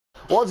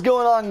What's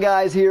going on,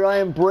 guys? Here I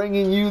am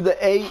bringing you the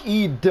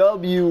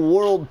AEW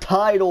World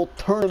Title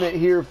Tournament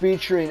here,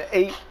 featuring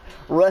 8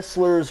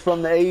 wrestlers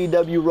from the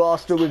AEW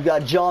roster. We've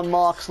got Jon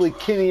Moxley,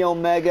 Kenny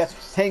Omega,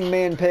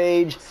 Hangman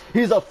Page,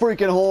 he's a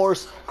freaking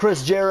horse,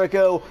 Chris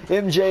Jericho,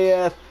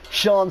 MJF,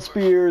 Shawn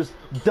Spears,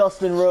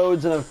 Dustin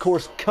Rhodes, and of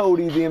course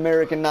Cody, the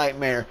American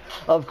Nightmare.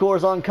 Of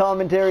course, on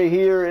commentary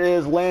here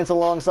is Lance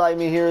alongside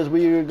me here as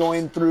we are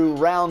going through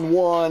round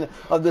 1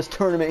 of this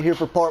tournament here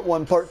for part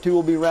 1. Part 2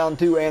 will be round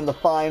 2 and the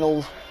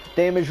finals.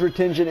 Damage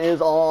retention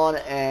is on,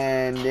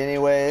 and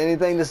anyway,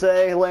 anything to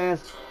say,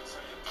 Lance?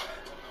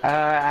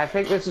 I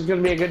think this is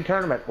going to be a good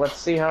tournament. Let's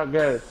see how it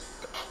goes.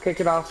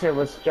 Kick it off here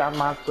with Jon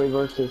Moxley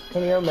versus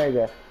Kenny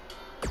Omega.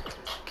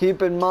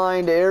 Keep in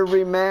mind,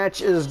 every match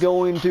is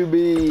going to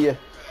be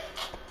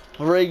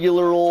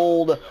regular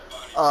old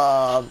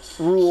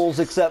rules,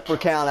 except for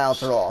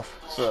countouts are off.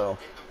 So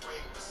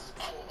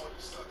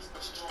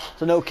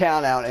no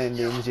countout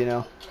endings, you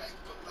know.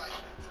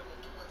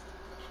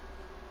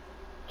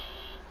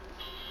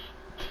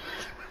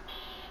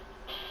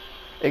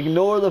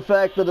 Ignore the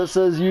fact that it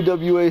says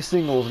UWA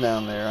singles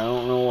down there. I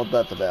don't know what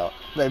that's about.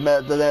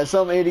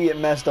 Some idiot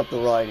messed up the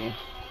writing.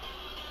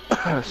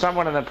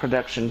 Someone in the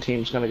production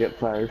team's gonna get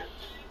fired.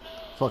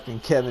 Fucking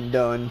Kevin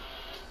Dunn.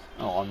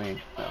 Oh, I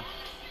mean, no.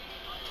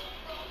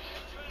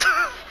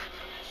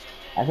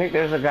 I think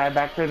there's a guy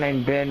back there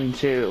named Ben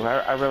too.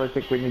 I really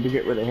think we need to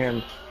get rid of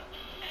him.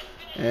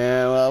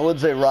 Yeah, well, I would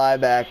say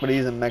Ryback, but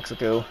he's in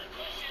Mexico.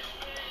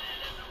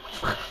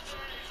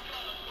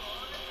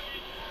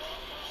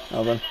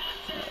 Nothing.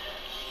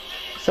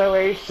 So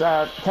Ace,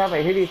 tell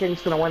me, who do you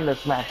think's gonna win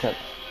this matchup?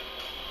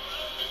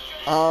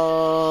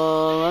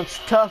 That's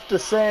tough to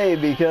say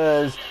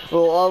because,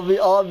 well,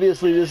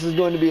 obviously this is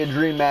going to be a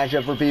dream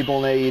matchup for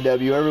people in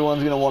AEW.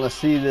 Everyone's going to want to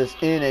see this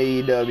in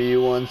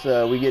AEW once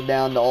we get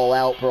down to All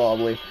Out,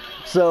 probably.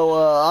 So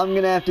I'm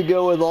going to have to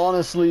go with,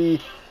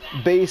 honestly,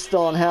 based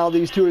on how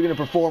these two are going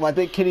to perform, I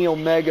think Kenny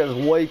Omega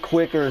is way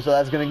quicker, so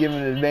that's going to give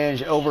him an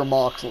advantage over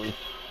Moxley.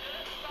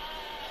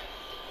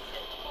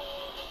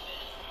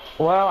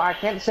 Well, I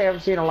can't say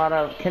I've seen a lot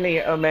of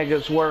Kenny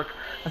Omega's work.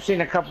 I've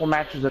seen a couple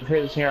matches of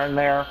his here and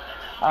there.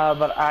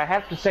 But I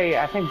have to say,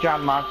 I think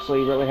Jon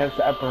Moxley really has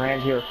the upper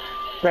hand here,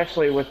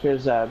 especially with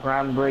his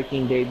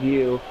groundbreaking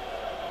debut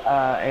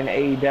in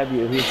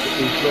AEW.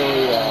 He's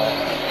really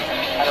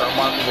had a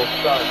remarkable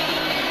start.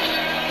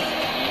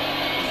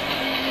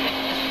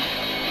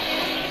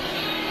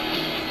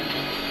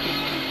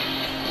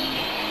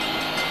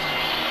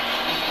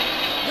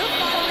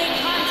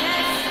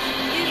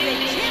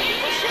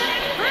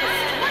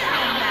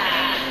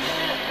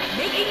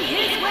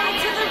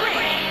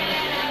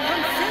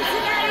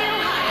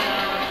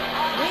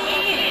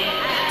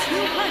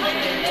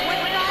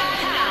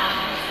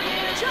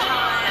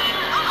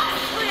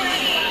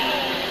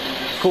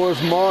 Of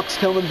course, Mox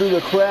coming through the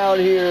crowd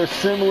here,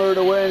 similar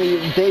to when he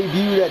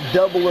debuted at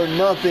Double or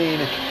Nothing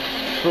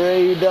for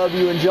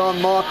AEW, and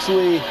Jon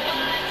Moxley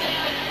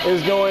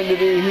is going to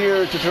be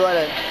here to try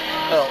to,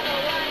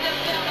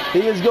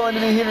 he is going to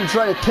be here to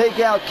try to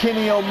take out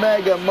Kenny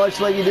Omega, much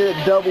like he did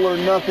at Double or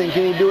Nothing.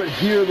 Can he do it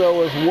here,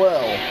 though, as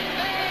well?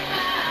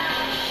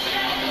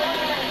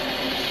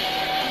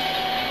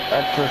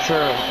 That's for sure.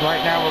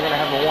 Right now, we're going to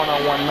have a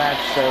one-on-one match,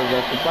 so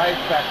the surprise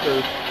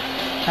factor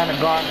kind of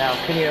gone now.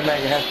 Kenny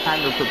Omega has time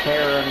to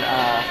prepare and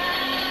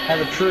have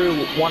a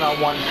true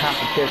one-on-one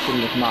competition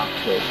with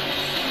Moxley.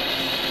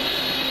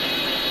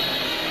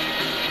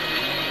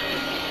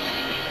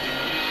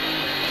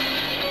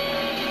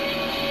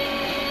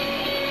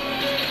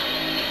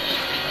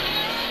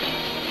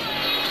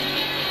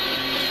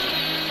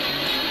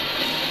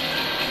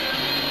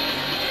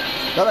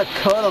 Got a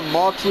cut on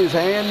Moxley's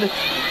hand.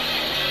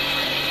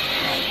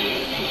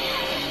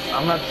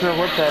 I'm not sure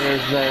what that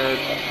is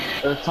there.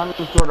 There's some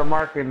sort of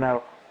marking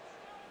though.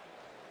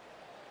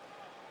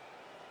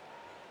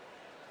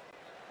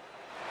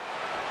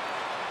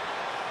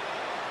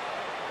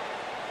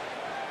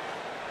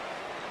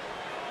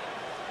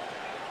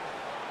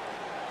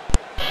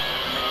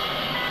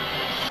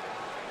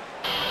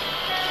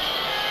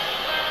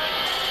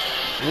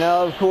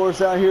 Now, of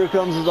course, out here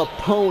comes his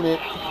opponent,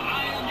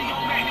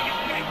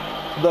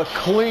 the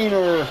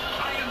cleaner,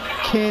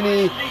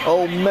 Kenny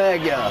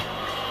Omega.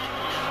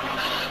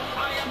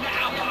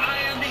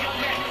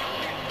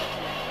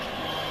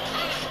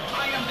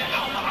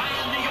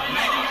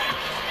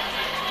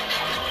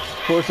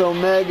 Of course,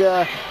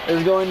 Omega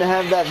is going to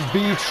have that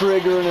B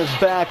trigger in his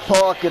back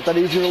pocket that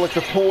he's going to look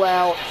to pull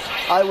out.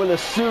 I would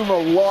assume a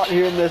lot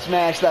here in this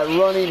match, that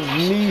running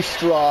knee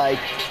strike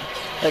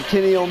that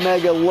Kenny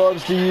Omega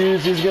loves to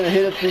use. He's going to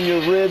hit it in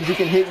your ribs. He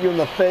can hit you in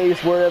the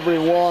face wherever he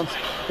wants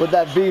with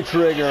that B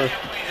trigger.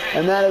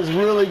 And that is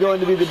really going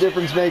to be the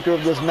difference maker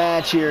of this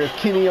match here, if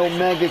Kenny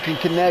Omega can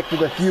connect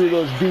with a few of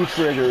those B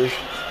triggers.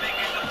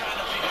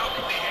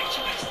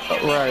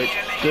 Right.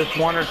 Just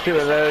one or two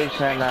of those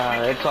and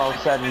it's all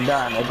said and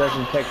done. It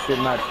doesn't take too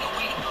much.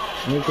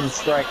 You can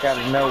strike out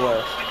of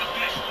nowhere.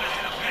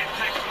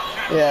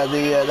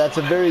 Yeah, that's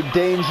a very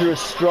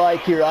dangerous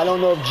strike here. I don't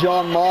know if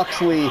Jon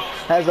Moxley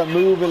has a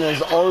move in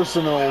his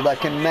arsenal that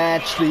can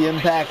match the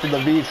impact of the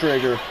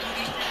V-trigger.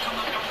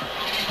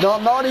 No,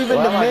 not even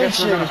to I guess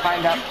mention. we're going to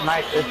find out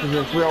tonight. This is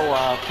his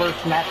real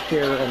first match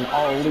here in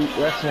All Elite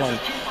Wrestling.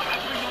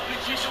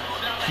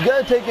 You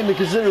got to take into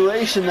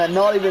consideration that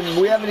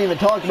we haven't even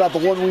talked about the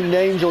one-winged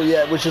angel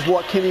yet, which is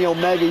what Kenny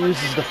Omega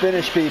uses to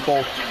finish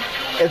people.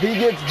 If he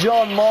gets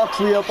Jon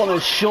Moxley up on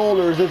his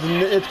shoulders,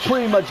 it's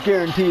pretty much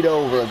guaranteed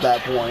over at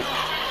that point.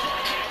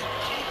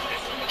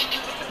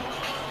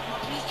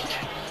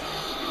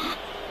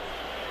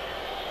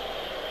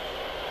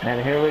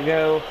 And here we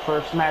go.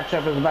 First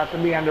matchup is about to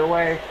be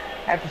underway.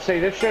 I have to say,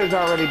 this show's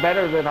already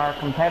better than our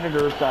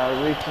competitors'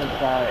 recent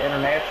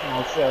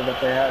international show that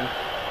they had.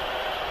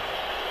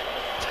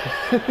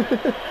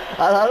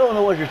 I don't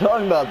know what you're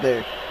talking about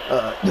there.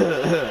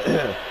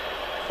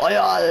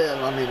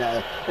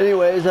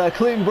 Anyways,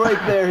 clean break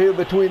there here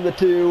between the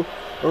two.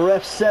 The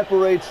ref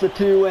separates the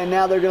two, and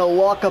now they're going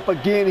to lock up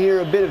again here.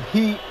 A bit of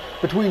heat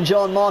between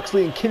Jon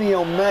Moxley and Kenny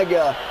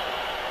Omega.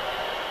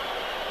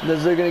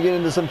 As they're going to get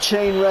into some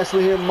chain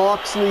wrestling here.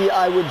 Moxley,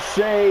 I would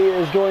say,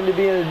 is going to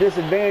be in a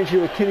disadvantage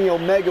here with Kenny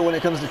Omega when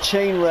it comes to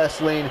chain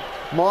wrestling.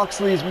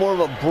 Moxley's more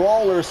of a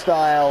brawler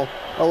style,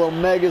 while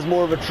Omega's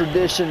more of a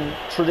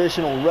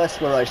traditional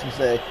wrestler, I should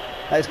say.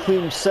 Nice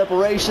clean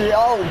separation.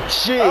 Oh,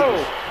 jeez.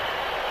 Oh.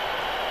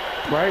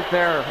 Right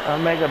there,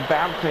 Omega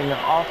bouncing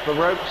off the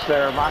ropes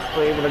there.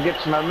 Moxley able to get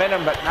some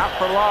momentum, but not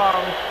for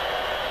long.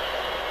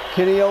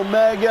 Kenny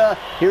Omega,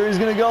 here he's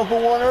going to go for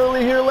one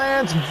early here,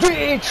 Lance.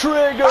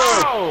 V-trigger!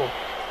 Oh!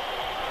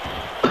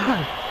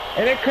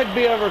 And it could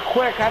be over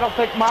quick. I don't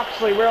think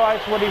Moxley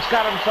realized what he's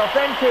got himself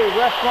into.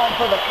 Ref going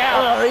for the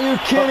count. Are you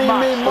kidding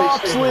me?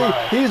 Moxley,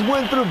 he's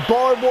went through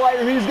barbed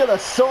wire. He's going to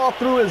saw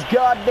through his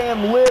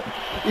goddamn lip.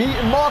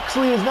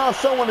 Moxley is not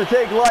someone to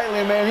take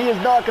lightly, man. He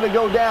is not going to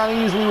go down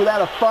easily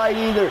without a fight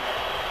either.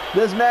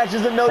 This match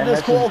isn't no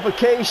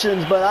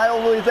disqualifications, but I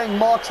don't really think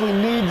Moxley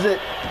needs it.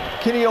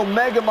 Kenny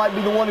Omega might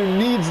be the one who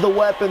needs the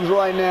weapons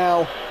right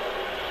now.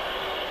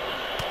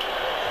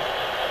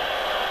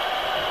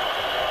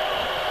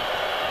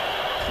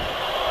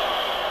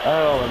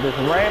 Oh, just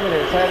ramming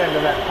his head into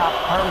that top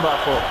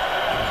turnbuckle.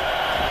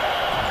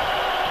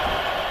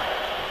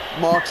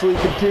 Moxley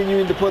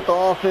continuing to put the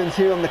offense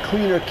here on the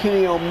cleaner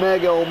Kenny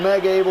Omega.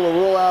 Omega able to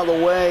roll out of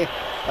the way.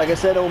 Like I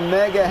said,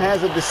 Omega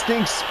has a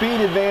distinct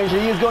speed advantage,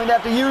 and he is going to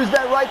have to use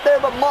that right there,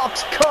 but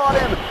Mox caught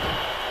him.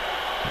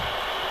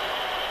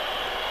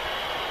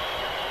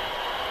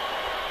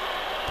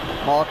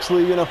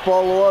 Moxley going to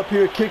follow up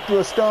here, kick to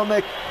the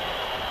stomach.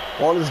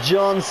 What is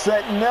John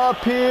setting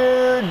up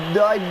here?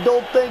 I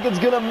don't think it's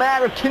going to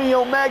matter. Kenny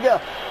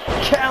Omega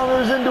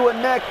counters into a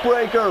neck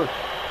breaker.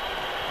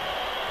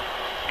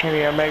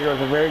 Kenny Omega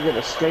with a very good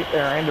escape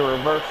there into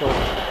reversal,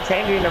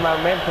 changing the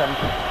momentum.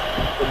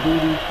 The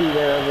DDT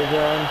there of his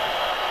own.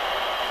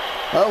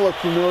 That looked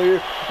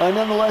familiar. And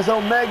nonetheless,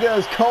 Omega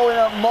is calling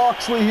out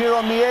Moxley here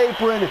on the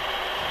apron.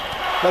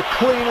 The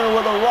cleaner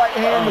with a right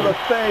hand to the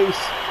face.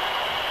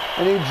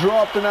 And he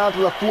dropped him out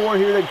to the floor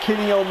here to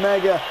Kenny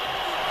Omega.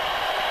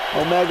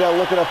 Omega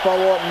looking to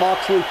follow up.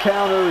 Moxley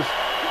counters.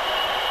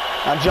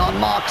 Now Jon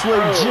Moxley,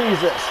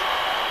 Jesus.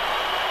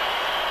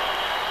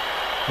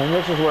 And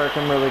this is where it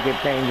can really get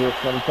dangerous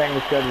when things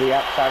go to the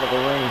outside of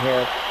the ring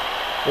here.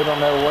 We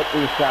don't know what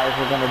these guys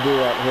are going to do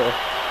out here.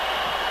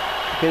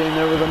 Hitting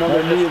there with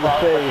another knee to the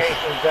face.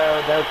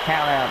 No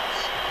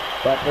countouts.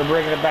 But they're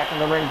bringing it back in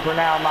the ring for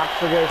now.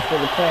 Moxley goes for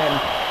the pin.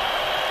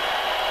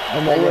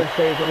 Omega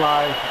stays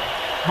alive.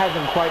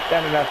 Hasn't quite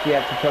done enough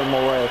yet to put him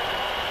away.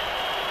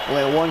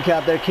 Only a one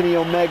count there. Kenny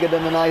Omega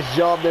done a nice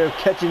job there of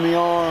catching the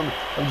arm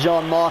of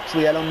Jon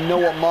Moxley. I don't know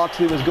what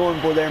Moxley was going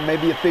for there.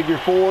 Maybe a figure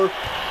four.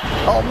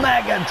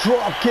 Omega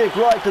drop kick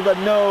right to the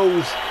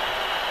nose.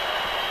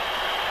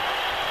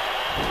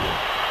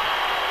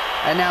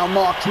 And now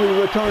Moxley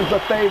returns the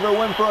favor.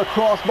 Went for a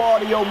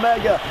crossbody.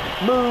 Omega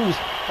moves.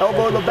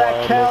 Elbow to the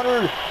back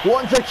countered.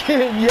 Once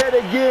again, yet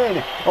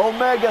again.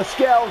 Omega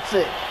scouts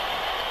it.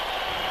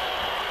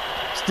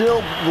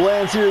 Still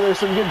lands here. There's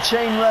some good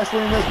chain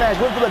wrestling in this match.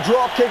 Went for the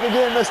drop kick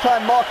again. This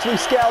time Moxley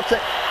scouts it.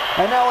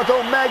 And now it's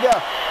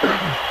Omega.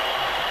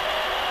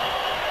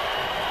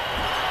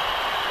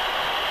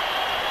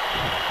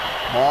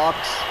 Mox.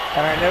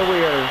 And I know we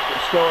are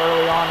still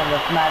early on in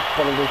this match,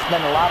 but there's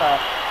been a lot of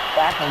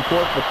back and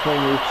forth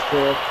between these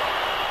two.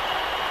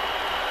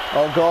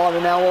 Oh God,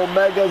 and now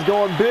Omega's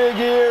going big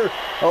here.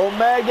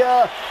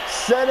 Omega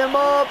set him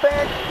up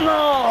and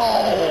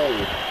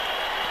no!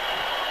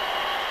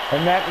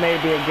 And that may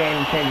be a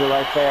game changer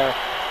right there.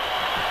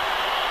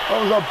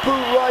 That was a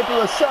boot right to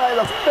the side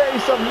of the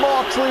face of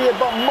Moxley,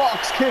 but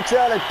Mox kicks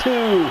out at 2.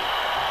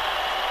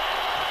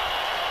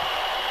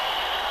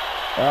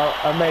 Well,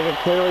 Omega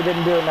clearly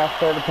didn't do enough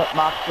there to put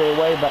Moxley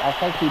away, but I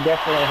think he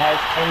definitely has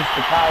changed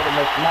the tide in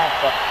this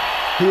matchup.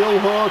 Heel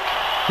hook,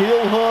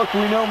 heel hook.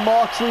 We know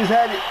Moxley's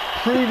had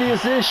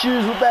previous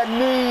issues with that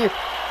knee,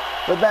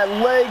 with that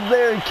leg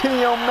there, and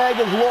Kenny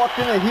Omega's locked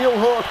in a heel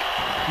hook.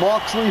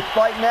 Moxley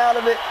fighting out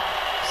of it.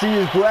 see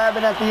is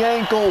grabbing at the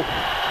ankle.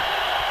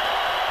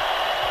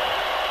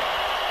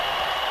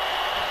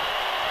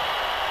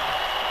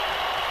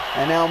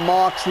 And now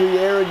Moxley,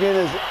 arrogant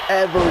as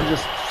ever,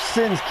 just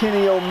sends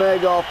Kenny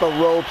Omega off the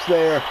ropes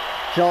there.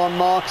 Jon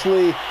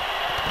Moxley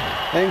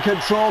in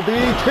control.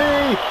 DDT.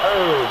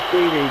 Oh,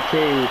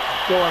 DDT.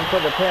 Going for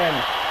the pin.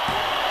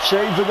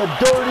 Shades of the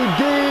dirty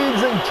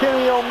deeds, and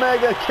Kenny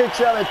Omega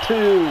kicks out at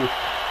 2.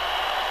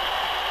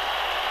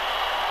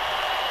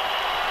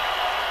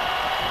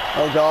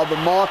 Oh God, but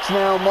Mox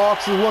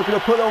is looking to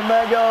put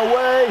Omega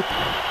away.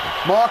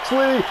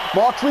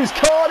 Moxley's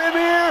caught him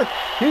here.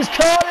 He's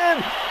caught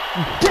him.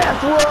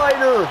 Death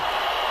Rider.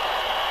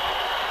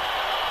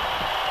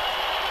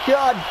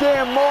 God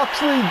damn,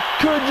 Moxley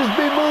could just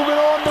be moving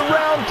on to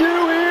round 2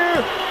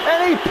 here. And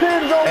he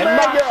pins Omega. And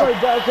Moxley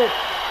does it.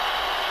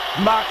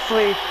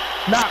 Moxley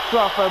knocks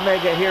off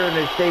Omega here in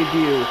his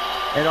debut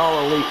in All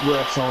Elite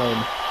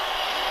Wrestling.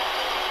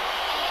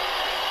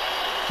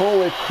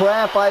 Holy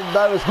crap,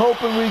 I was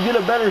hoping we'd get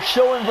a better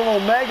showing from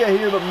Omega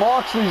here, but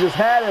Moxley just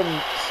had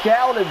him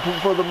scouted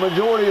for the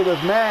majority of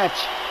this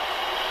match.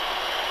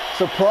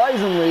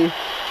 Surprisingly.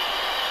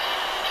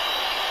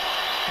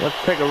 Let's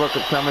take a look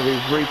at some of these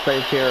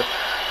replays here.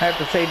 I have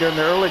to say, during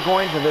the early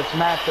goings of this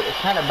match, it was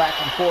kind of back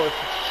and forth.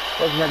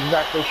 Wasn't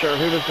exactly sure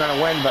who was going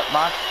to win, but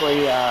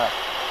Moxley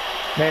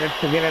managed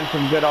to get in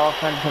some good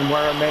offense and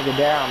wear Omega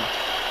down.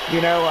 You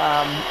know,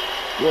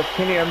 with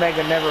Kenny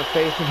Omega never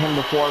facing him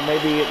before,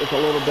 maybe it was a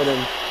little bit of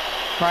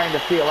trying to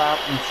feel out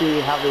and see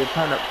how his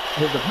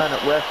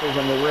opponent wrestles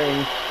in the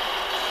ring.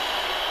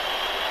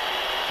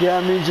 Yeah,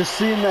 I mean, just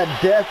seeing that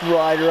Death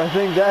Rider, I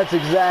think that's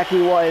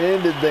exactly why it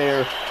ended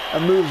there. A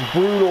move's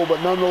brutal,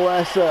 but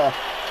nonetheless,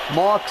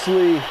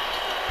 Moxley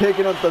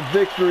picking up the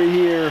victory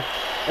here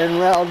in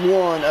round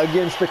 1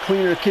 against the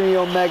cleaner Kenny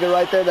Omega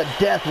right there. The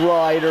Death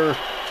Rider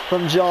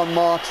from Jon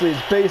Moxley.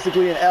 It's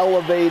basically an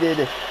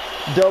elevated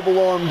double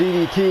arm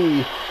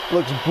DDT.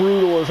 Looks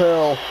brutal as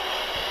hell.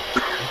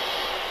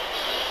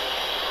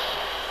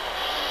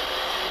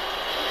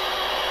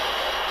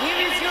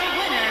 Here is your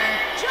winner,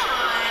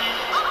 Jon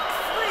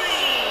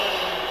Moxley.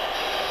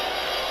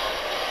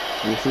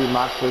 You see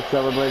Moxley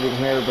celebrating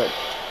here, but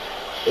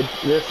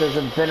this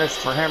isn't finished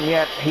for him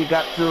yet. He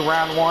got through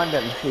round 1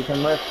 and he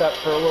can lift up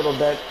for a little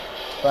bit,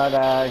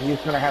 but he's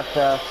going to have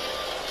to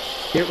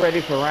get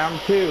ready for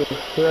round 2.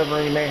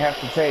 Whoever he may have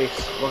to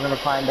face, we're going to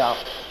find out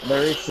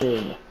very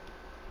soon.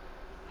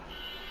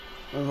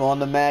 Move on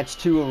to match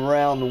 2 of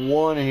round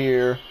 1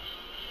 here,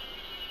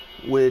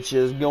 which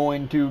is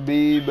going to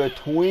be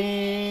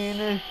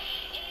between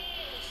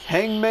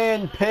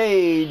Hangman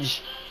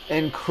Page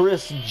and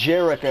Chris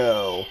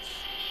Jericho.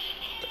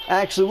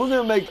 Actually, we're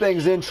going to make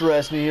things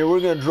interesting here. We're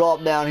going to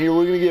drop down here.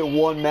 We're going to get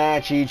 1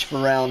 match each for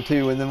round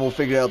 2, and then we'll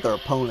figure out their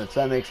opponents.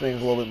 That makes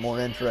things a little bit more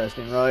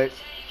interesting, right?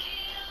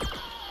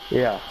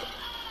 Yeah.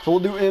 So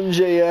we'll do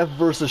MJF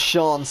versus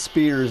Shawn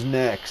Spears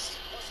next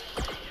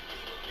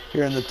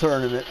here in the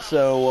tournament.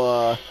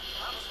 So,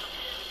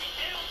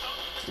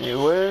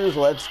 anyways,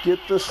 let's get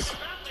this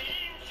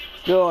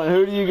going.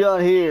 Who do you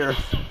got here?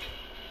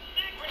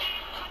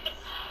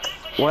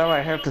 Well,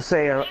 I have to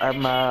say,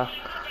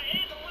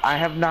 I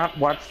have not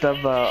watched a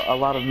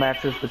lot of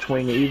matches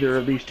between either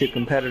of these 2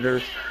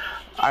 competitors.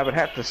 I would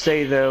have to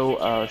say,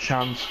 though,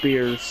 Shawn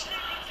Spears,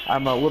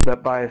 I'm a little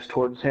bit biased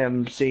towards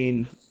him,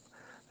 seeing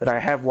that I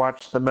have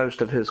watched the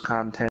most of his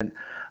content.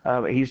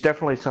 He's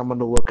definitely someone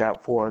to look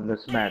out for in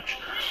this match.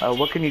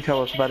 What can you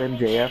tell us about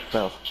MJF,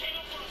 though?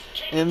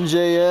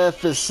 MJF,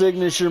 his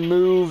signature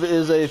move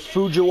is a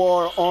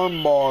Fujiwara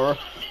armbar.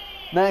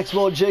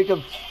 Maxwell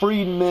Jacob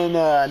Friedman,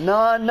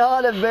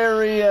 not a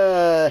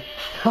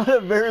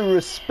very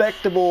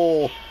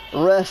respectable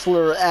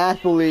wrestler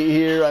athlete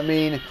here. I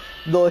mean,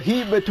 the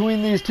heat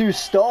between these 2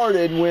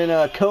 started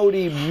when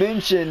Cody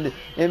mentioned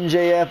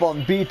MJF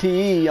on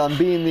BTE on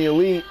Being the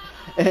Elite,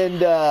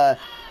 and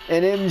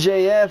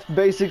MJF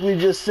basically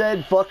just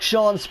said, "Fuck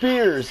Shawn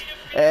Spears,"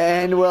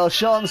 and well,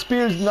 Shawn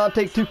Spears did not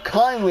take too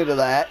kindly to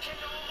that.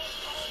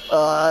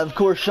 Of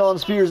course, Shawn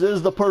Spears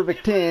is the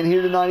perfect 10.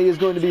 Here tonight he is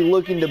going to be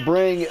looking to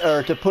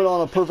put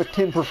on a perfect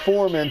 10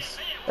 performance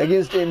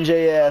against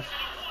MJF.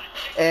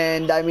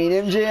 And, I mean,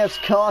 MJF's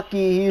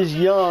cocky, he's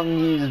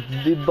young,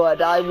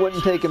 but I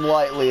wouldn't take him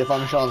lightly if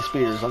I'm Shawn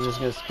Spears. I'm just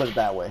going to put it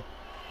that way.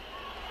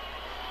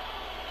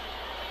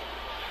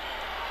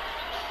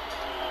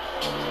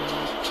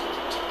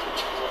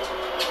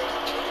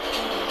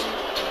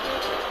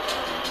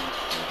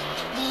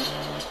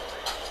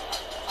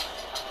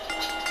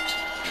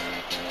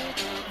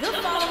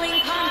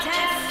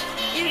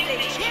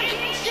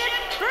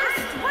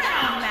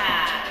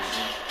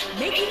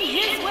 Making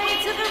his way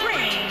to the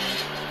ring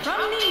from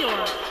New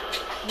York,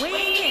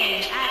 weighing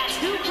in at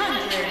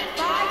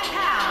 205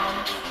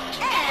 pounds,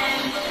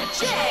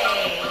 MJF.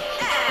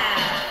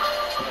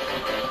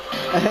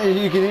 And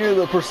you can hear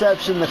the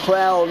perception, the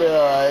crowd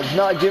is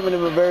not giving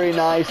him a very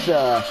nice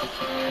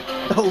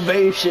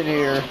ovation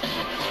here.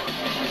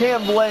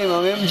 Can't blame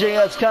him.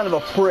 MJF's kind of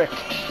a prick,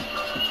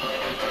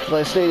 as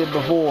I stated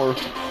before.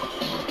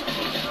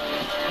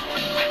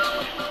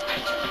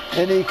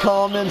 Any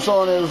comments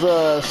on his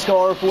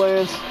scarf,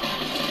 Lance?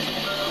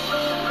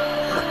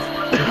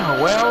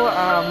 Well,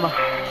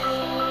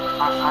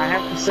 I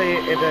have to say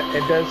it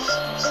does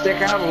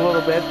stick out a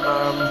little bit.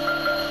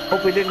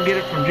 Hope we didn't get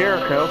it from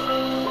Jericho.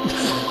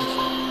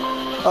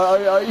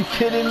 Are you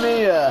kidding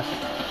me?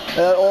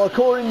 Well,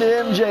 according to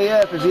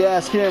MJF, if you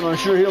ask him, I'm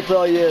sure he'll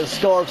tell you his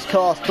scarves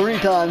cost 3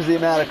 times the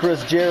amount of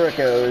Chris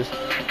Jericho's.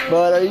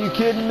 But are you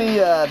kidding me?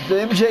 The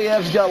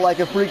MJF's got like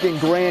a freaking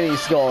granny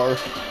scarf.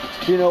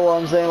 You know what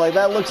I'm saying? Like,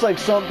 that looks like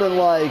something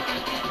like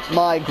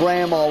my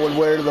grandma would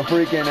wear to the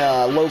freaking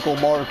local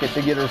market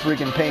to get her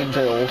freaking pain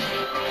pills.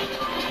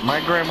 My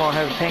grandma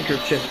has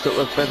handkerchiefs that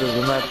look better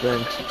than that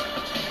thing.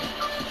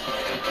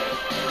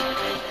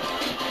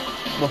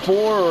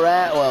 Before or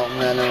at? Well,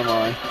 man, never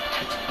mind.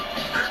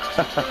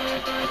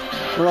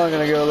 We're not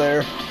gonna go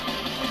there.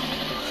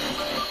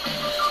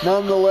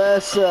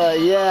 Nonetheless,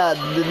 yeah,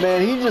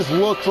 man, he just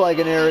looks like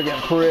an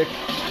arrogant prick.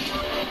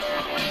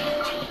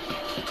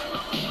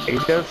 He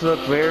does look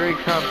very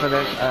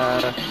confident.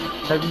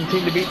 Doesn't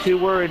seem to be too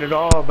worried at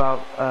all about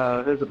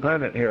his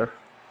opponent here.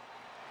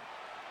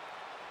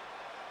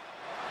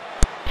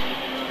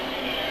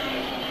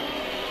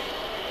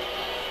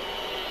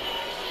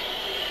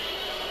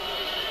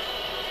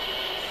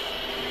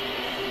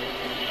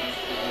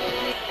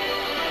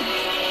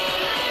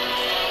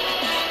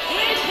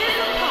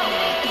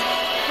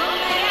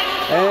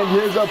 And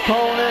his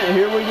opponent,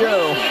 here we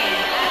go.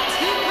 At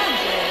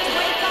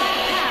 225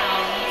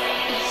 pounds,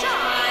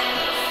 Sean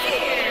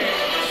Spears.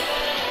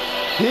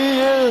 He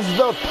is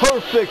the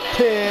perfect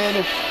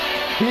 10.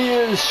 He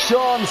is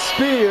Sean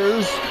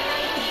Spears.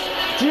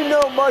 Do you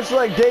know, much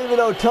like David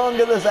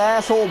Otunga, this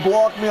asshole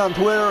blocked me on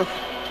Twitter?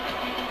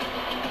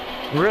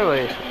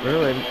 Really?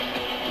 Really?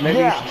 Maybe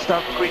Yeah. you should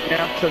stop tweeting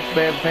out such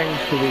bad things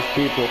to these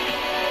people.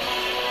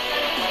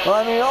 Well,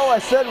 I mean, all I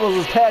said was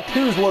his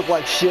tattoos look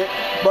like shit.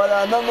 But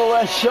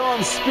nonetheless,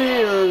 Sean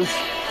Spears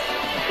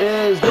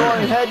is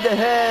going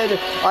head-to-head.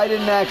 I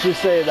didn't actually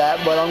say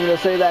that, but I'm going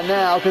to say that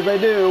now because I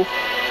do.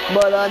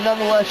 But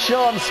nonetheless,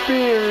 Sean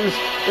Spears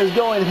is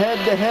going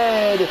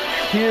head-to-head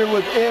here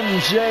with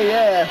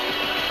MJF.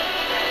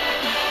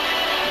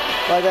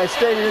 Like I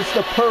stated, it's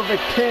the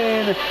perfect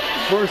 10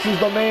 versus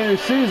the man who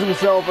sees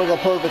himself as a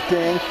perfect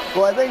 10.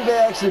 Well, I think they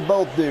actually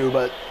both do,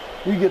 but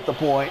you get the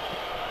point.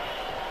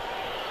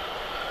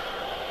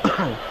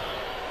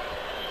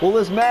 Will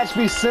this match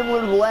be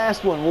similar to the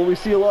last one? Will we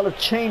see a lot of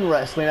chain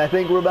wrestling? I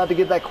think we're about to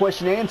get that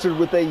question answered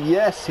with a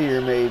yes here,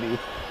 maybe.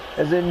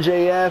 As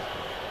MJF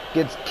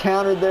gets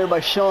countered there by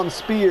Sean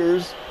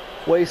Spears.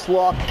 Waist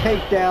lock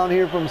takedown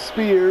here from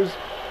Spears.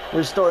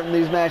 We're starting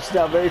these matches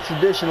out very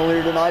traditional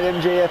here tonight.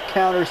 MJF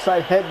counters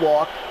side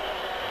headlock.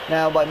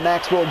 Now by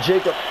Maxwell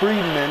Jacob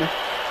Friedman.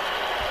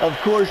 Of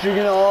course, you're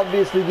going to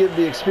obviously give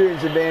the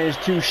experience advantage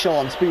to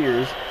Sean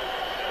Spears.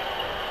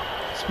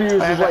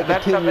 Spears is like a 10-year vet.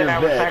 That's something I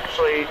was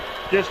actually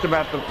just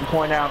about to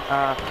point out.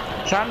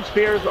 Sean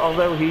Spears,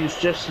 although he's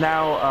just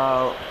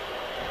now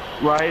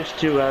rise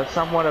to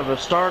somewhat of a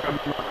stardom,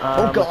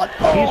 oh God!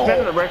 He's been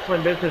in the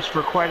wrestling business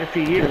for quite a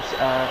few years.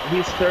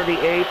 He's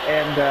 38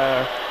 and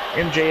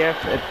MJF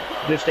at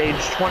just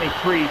age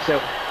 23, so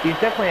he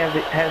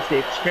definitely has the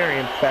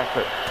experience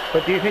factor.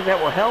 But do you think that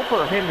will help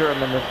or hinder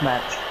him in this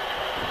match?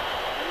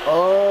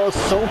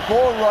 So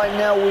far right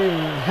now we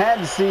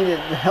had seen it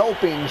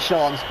helping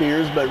Sean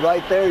Spears, but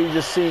right there you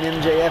just seen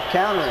MJF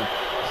countering.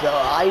 So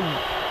I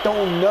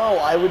don't know.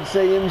 I would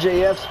say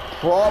MJF's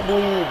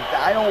probably,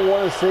 I don't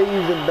want to say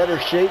he's in better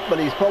shape, but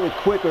he's probably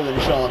quicker than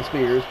Sean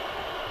Spears.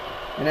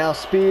 And now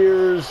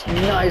Spears,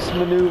 nice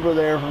maneuver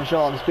there from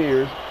Sean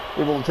Spears,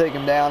 able to take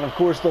him down. Of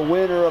course, the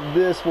winner of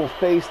this will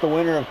face the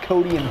winner of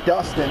Cody and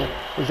Dustin,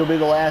 which will be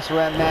the last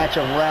match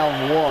of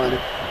round 1.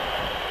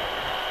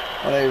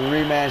 What a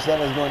rematch that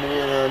is going to be,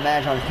 a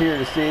match on here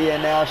to see.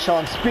 And now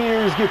Sean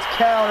Spears gets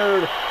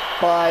countered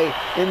by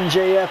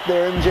MJF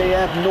there.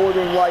 MJF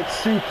Northern Lights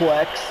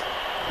suplex.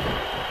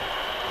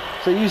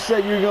 So you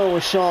said you're going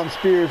with Sean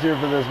Spears here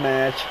for this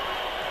match.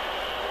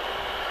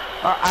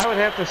 I would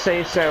have to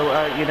say so.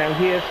 You know,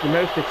 he has the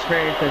most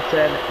experience, I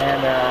said,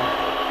 and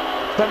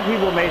some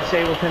people may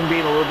say with him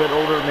being a little bit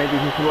older, maybe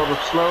he's a little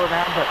slower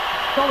now, but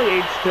he's only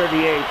age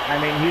 38.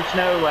 I mean, he's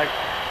no, like,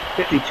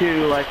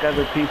 52 like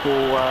other people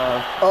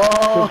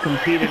who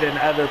competed in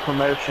other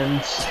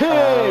promotions.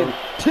 10.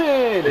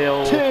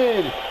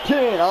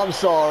 I'm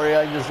sorry,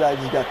 I just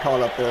got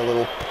caught up there a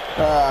little.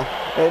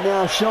 And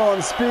now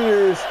Sean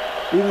Spears,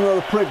 even though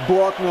the prick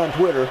blocked me on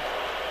Twitter,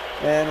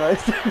 and right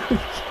there,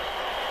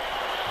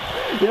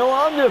 you know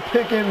what? I'm gonna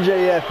pick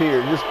MJF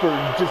here just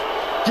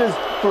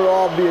for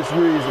obvious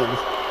reasons.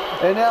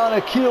 And now an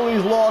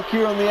Achilles lock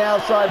here on the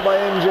outside by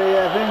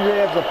MJF.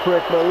 MJF's a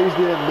prick, but at least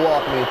he didn't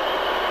block me.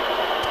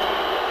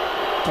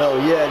 Oh,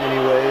 yeah,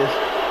 anyways.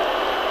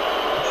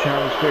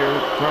 Sean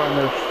Spears throwing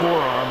those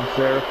forearms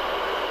there.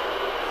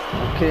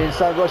 Okay,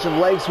 inside Russian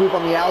leg sweep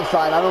on the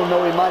outside. I don't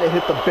know, he might have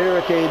hit the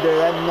barricade there.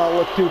 That did not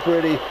look too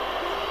pretty.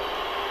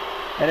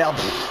 And now,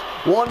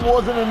 one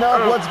wasn't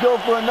enough. Let's go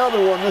for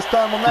another one, this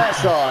time on that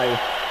side.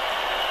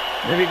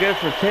 Maybe go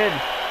for 10.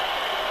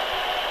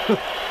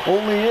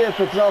 Only if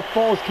it's not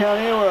false count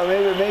anywhere.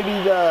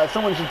 Maybe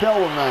someone should tell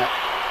them that.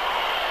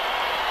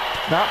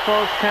 Not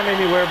false count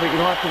anywhere, but you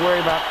don't have to worry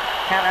about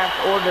countouts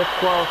or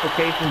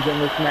disqualifications in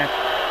this match.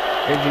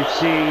 As you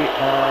see,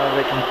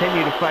 they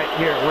continue to fight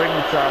here at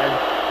ringside.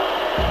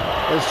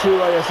 It's true,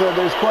 like I said,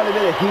 there's quite a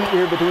bit of heat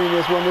here between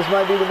this one. This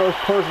might be the most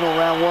personal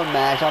round one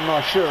match, I'm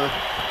not sure.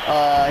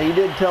 He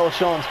did tell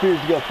Shawn Spears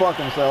to go fuck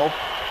himself.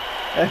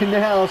 And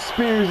now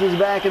Spears is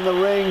back in the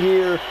ring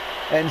here.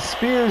 And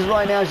Spears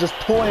right now is just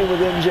toying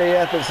with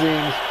MJF, it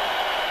seems.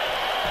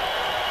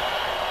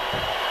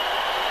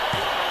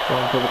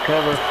 Going for the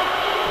cover.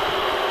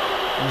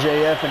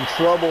 MJF in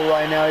trouble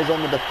right now. He's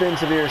on the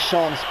defensive here.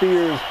 Shawn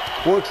Spears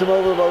works him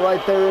over, but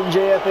right there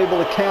MJF able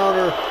to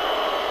counter.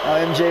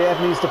 MJF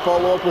needs to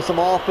follow up with some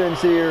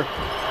offense here.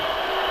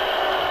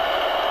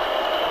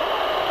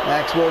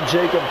 Maxwell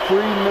Jacob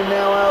Friedman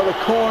now out of the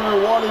corner.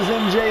 What is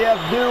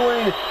MJF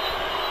doing?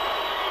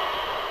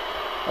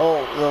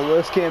 Oh,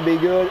 this can't be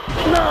good.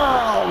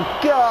 No,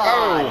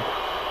 God! Oh.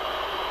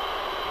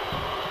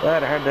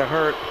 That had to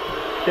hurt.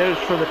 Goes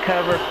for the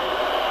cover.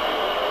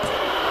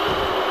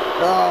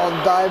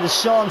 Oh,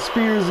 Shawn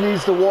Spears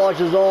needs to watch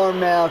his arm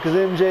now because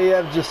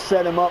MJF just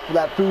set him up for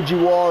that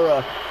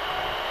Fujiwara.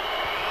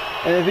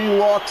 And if he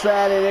locks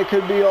that in, it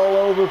could be all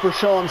over for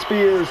Shawn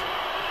Spears.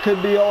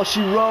 Could be all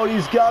she wrote.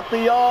 He's got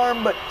the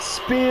arm, but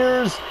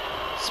Spears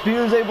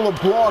able to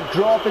block,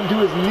 drop into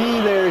his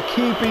knee there,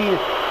 keeping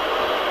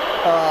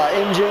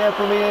MJF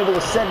from being able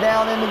to set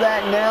down into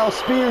that. Now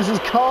Spears has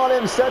caught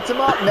him, sets him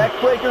up,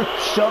 neckbreaker,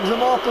 shoves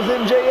him off with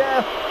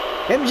MJF.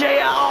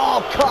 MJF,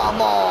 oh, come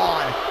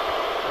on!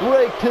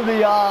 Rake to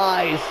the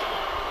eyes.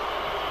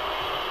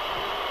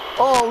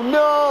 Oh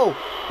no!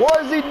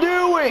 What is he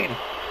doing?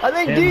 I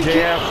think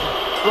MJF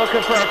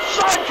looking for a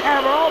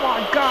sledgehammer. Oh my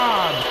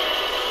God!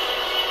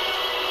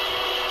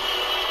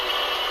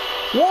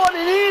 What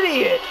an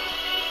idiot!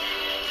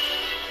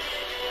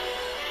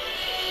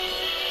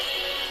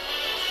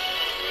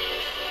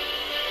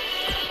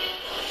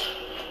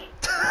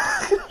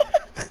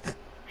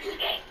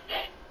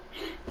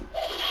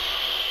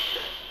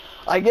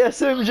 I guess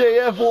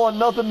MJF wanted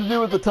nothing to do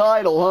with the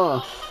title,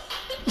 huh?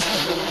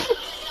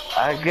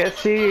 I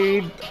guess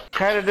he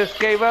kind of just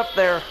gave up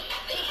there.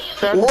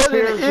 Shawn What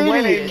Spears an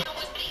winning. idiot!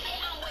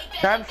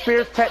 Shawn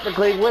Spears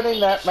technically winning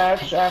that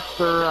match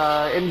after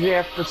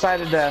MJF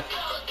decided to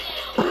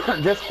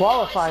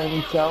disqualify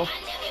himself.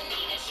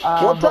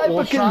 What type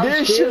of Shawn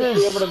condition Spears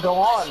is... be able to go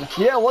on?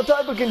 Yeah, what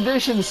type of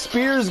condition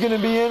Spears gonna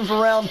be in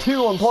for round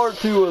 2 on part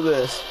 2 of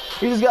this?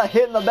 He just got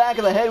hit in the back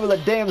of the head with a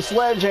damn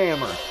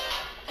sledgehammer.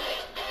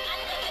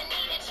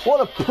 What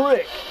a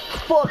prick.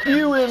 Fuck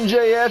you,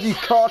 MJF, you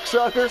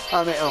cocksucker.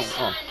 I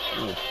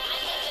mean,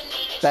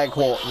 bad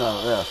quote.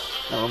 No,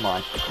 never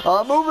mind.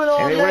 Moving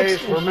on. Anyways,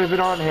 next. we're moving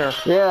on here.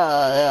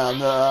 Yeah,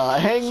 the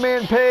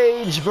Hangman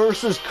Page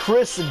versus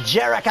Chris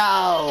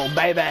Jericho,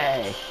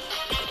 baby.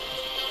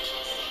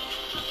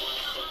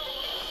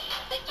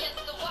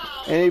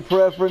 Any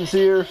preference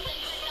here?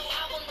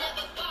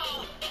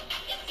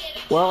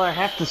 Well, I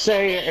have to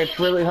say it's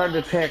really hard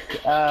to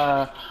pick.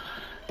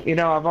 You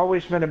know, I've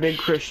always been a big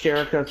Chris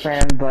Jericho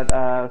fan, but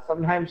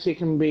sometimes he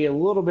can be a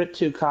little bit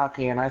too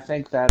cocky, and I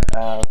think that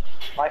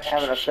might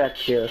have an effect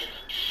here.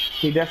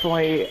 He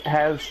definitely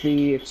has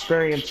the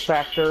experience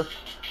factor,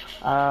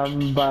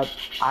 but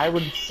I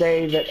would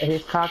say that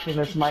his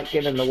cockiness might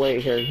get in the way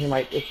here. He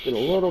might just get a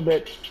little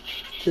bit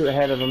too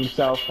ahead of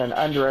himself and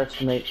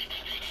underestimate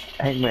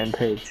Hangman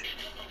Page.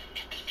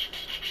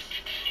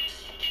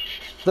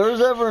 If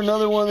there's ever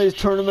another one of these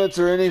tournaments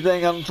or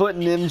anything, I'm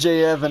putting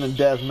MJF in a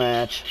death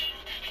match.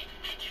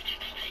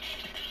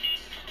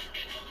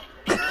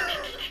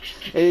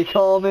 Any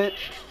comment?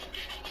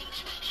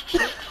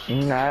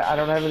 I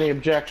don't have any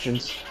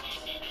objections.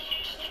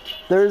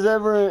 If there's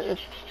ever an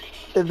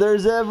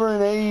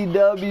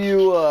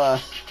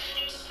AEW,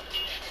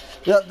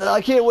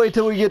 I can't wait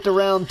till we get to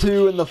round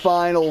 2 in the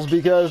finals,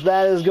 because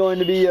that is going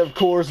to be, of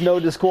course, no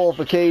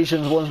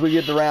disqualifications once we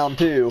get to round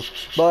 2.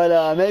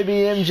 But maybe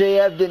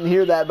MJF didn't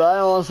hear that, but I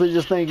honestly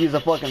just think he's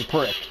a fucking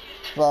prick.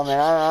 Well, man,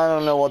 I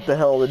don't know what the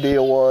hell the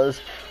deal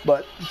was.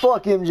 But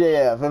fuck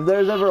MJF. If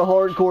there's ever a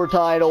hardcore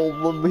title,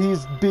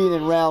 he's being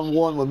in round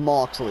 1 with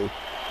Moxley.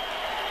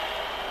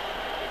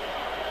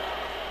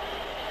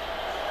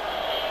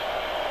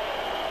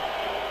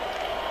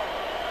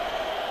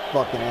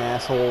 Fucking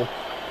asshole.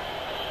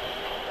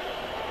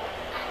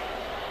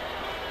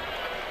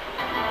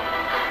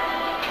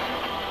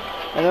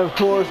 And of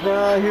course,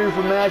 now here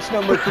for match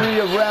number 3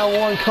 of round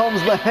 1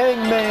 comes the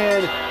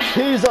Hangman.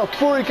 He's a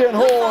freaking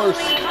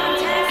horse.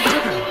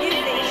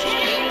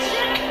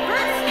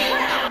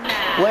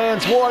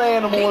 Lance, what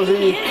animal is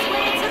he?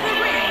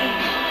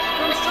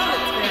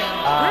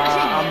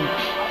 I'm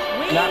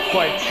not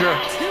quite sure.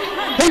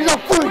 He's a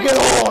freaking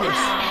horse!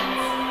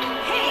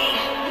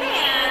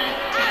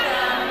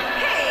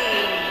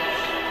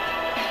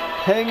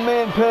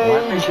 Hangman Page.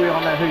 Well, I think we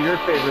all know who your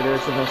favorite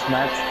is in this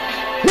match.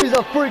 He's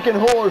a freaking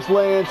horse,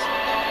 Lance.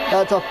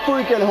 That's a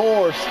freaking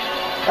horse.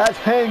 That's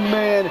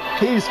Hangman.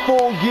 He's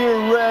full gear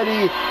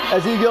ready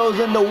as he goes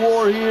into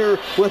war here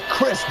with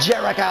Chris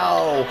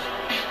Jericho.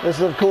 This,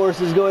 of course,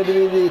 is going to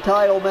be the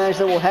title match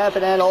that will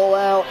happen at All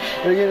Out.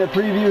 We're going to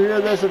preview here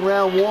this in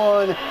round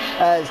 1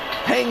 as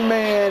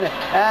Hangman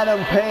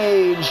Adam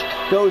Page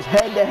goes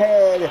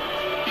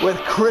head-to-head with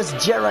Chris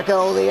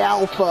Jericho, the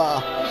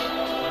Alpha.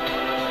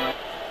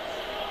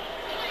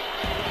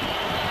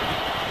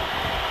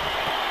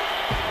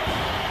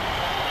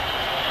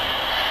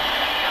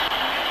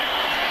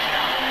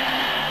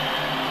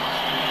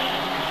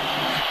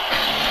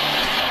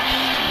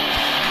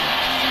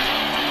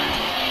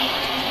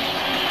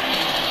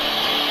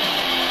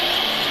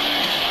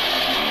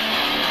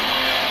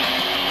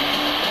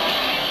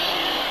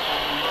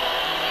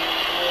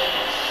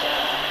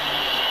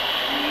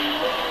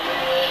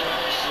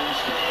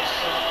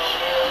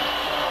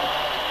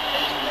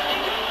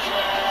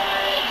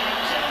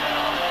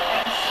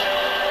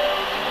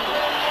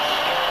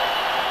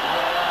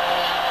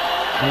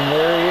 And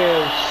there he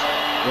is,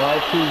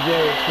 Y2J,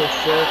 Chris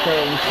Jericho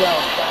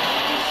himself.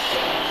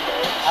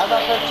 How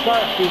about that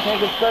start? Do you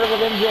think it's better with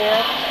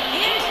MJF?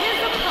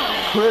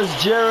 Chris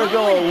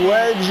Jericho, a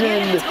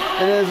legend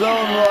in his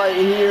own right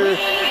here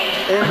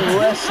in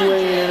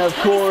wrestling. And of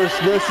course,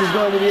 this is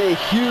going to be a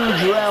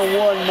huge round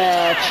 1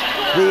 match.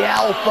 The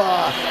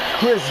Alpha,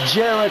 Chris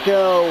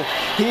Jericho.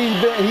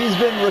 He's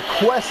been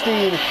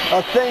requesting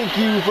a thank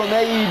you from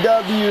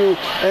AEW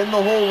and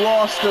the whole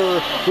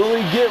roster. Will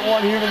we get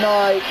one here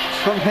tonight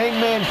from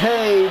Hangman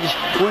Page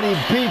when he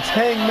beats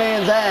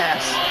Hangman's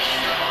ass?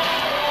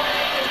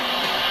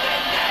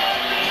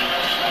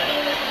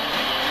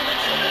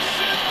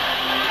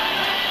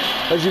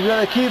 But you've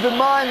got to keep in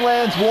mind,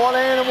 Lance, one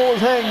animal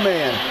is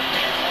Hangman.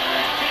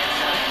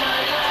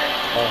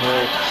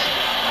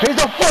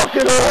 He's a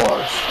fucking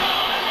horse.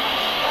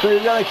 So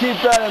you've got to keep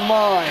that in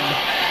mind.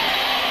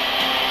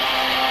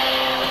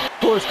 Of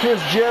course,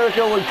 Chris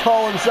Jericho would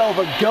call himself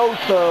a goat,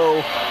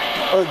 though,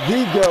 or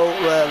the goat,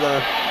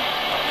 rather.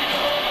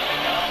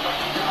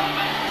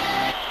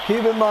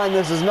 Keep in mind,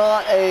 this is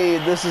not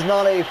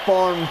a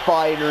farm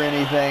fight or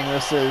anything.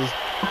 This is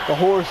the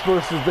horse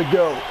versus the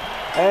goat,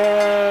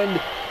 and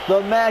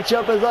the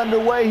matchup is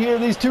underway here.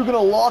 These two going to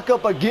lock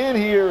up again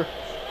here.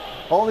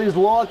 All these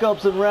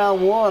lockups in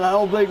round 1. I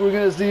don't think we're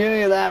going to see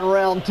any of that in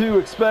round 2,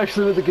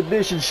 especially with the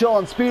condition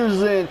Shawn Spears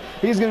is in.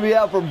 He's going to be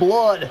out for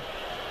blood.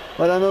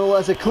 But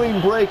nonetheless, a clean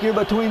break here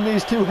between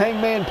these two.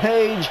 Hangman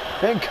Page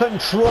and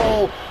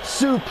Control.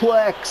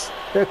 Suplex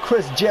to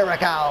Chris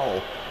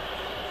Jericho.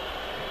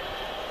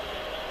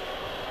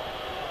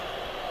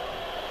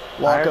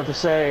 I have to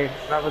say,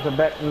 if I was a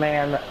betting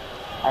man,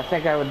 I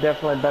think I would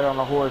definitely bet on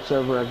a horse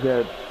over a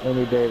goat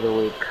any day of the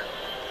week.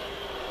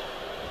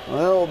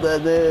 Well,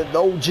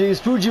 oh geez,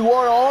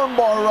 Fujiwara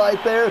armbar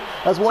right there.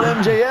 That's what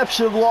MJF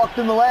should have locked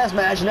in the last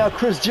match. Now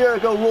Chris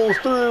Jericho rolls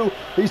through.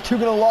 These two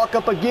going to lock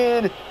up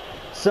again.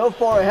 So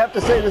far, I have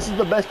to say, this is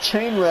the best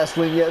chain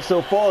wrestling yet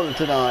so far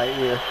tonight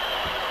here.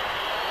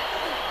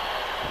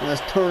 In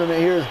this tournament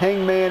here is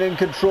Hangman in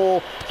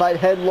control. Side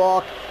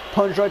headlock.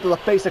 Punch right to the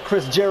face of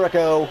Chris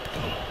Jericho.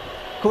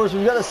 Of course,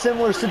 we've got a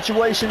similar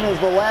situation as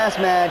the last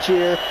match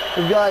here.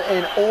 We've got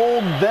an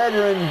old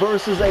veteran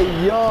versus a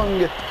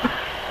young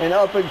and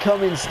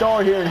up-and-coming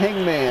star here in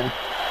Hangman.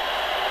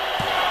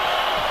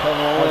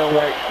 That's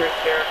right. Chris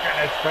Jericho,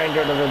 a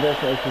stranger to the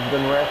business, has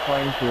been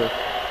wrestling for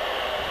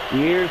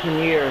years and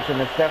years, and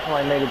has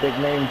definitely made a big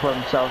name for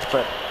himself.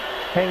 But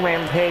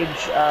Hangman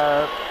Page,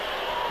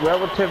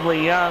 relatively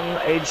young,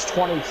 age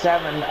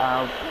 27,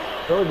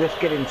 really just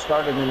getting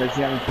started in his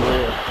young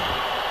career.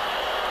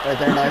 Right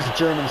there, nice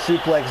German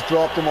suplex,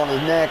 dropped him on his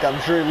neck. I'm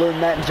sure he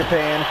learned that in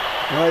Japan.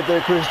 And right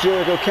there, Chris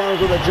Jericho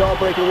counters with a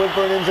jawbreaker, went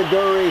for an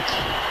enziguri.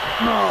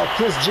 Oh,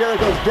 Chris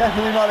Jericho's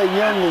definitely not a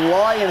young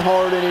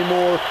Lionheart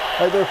anymore.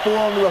 Right there,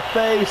 forearm to the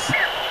face.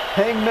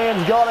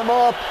 Hangman's got him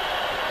up.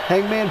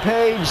 Hangman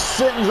Page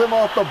sends him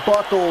off the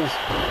buckles.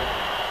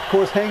 Of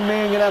course,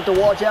 Hangman gonna have to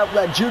watch out for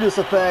that Judas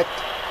effect.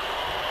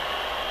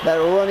 That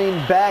running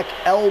back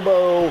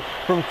elbow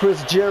from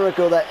Chris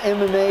Jericho, that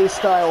MMA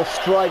style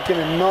strike,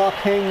 gonna knock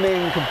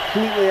Hangman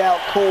completely out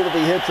cold if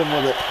he hits him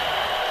with it.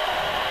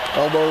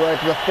 Elbow right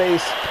to the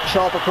face,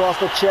 chop across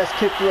the chest,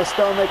 kick to the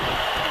stomach.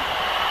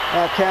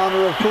 Now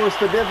counter, of course,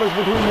 the difference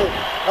between the,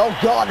 oh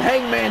God,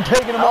 Hangman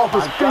taking him off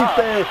his feet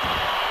there.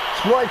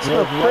 Strikes to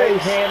the face. Right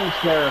hands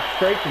there,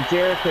 straight to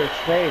Jericho's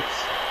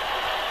face.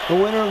 The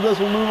winner of this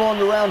will move on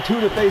to round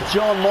 2 to face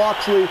Jon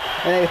Moxley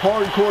in a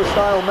hardcore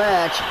style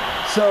match.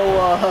 So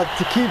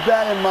to keep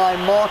that in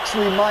mind,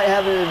 Moxley might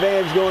have an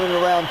advantage going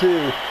into round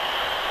 2.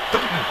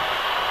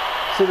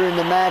 Considering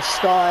the match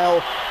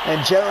style,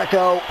 and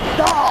Jericho,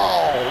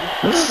 oh!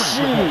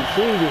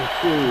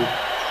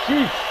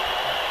 Sheesh.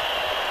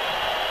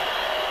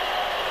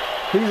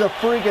 He's a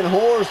freaking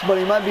horse, but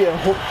he might be a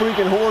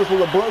freaking horse with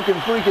a broken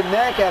freaking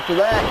neck after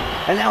that.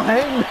 And now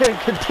Hangman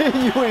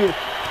continuing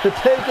to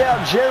take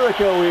out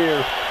Jericho here.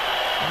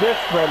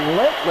 Just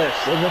relentless,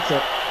 and it's a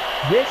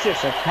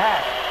vicious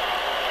attack.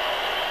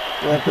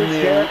 Chris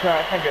Jericho,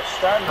 I think, is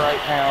stunned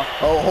right now.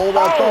 Oh, hold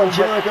on,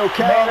 Jericho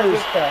counters.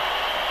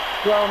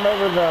 throw him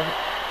over the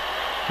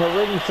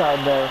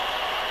ringside there.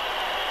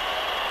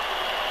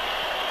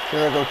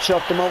 Jericho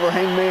chucked him over.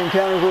 Hangman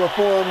counters with a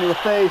forearm to the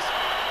face.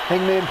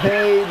 Hangman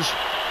Page.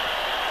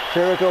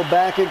 Jericho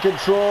back in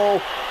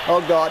control.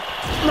 Oh, God.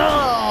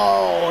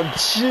 No!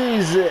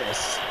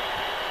 Jesus!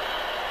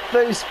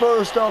 Face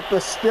first off the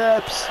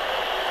steps.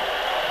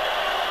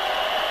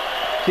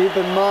 Keep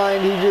in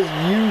mind, he just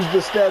used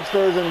the steps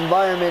there as an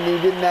environment. He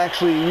didn't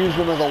actually use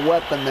them as a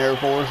weapon,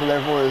 therefore, so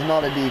therefore it's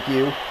not a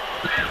DQ.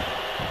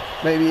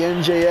 Maybe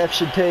MJF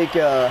should take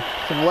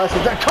some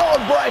lessons. A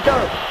code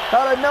breaker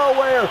out of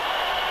nowhere.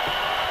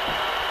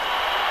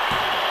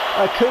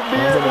 That could be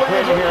it.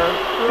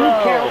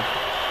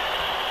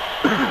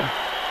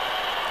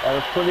 That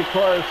was pretty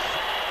close.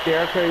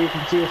 Jericho, you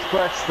can see, is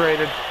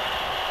frustrated.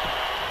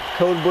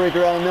 Code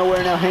breaker out of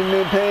nowhere now.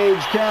 Hangman Page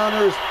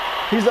counters.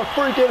 He's a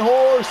freaking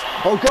horse.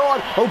 Oh,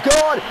 God. Oh,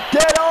 God.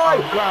 Dead eye.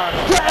 Oh, God.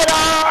 Dead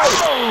eye.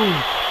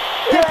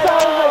 Dead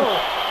eye.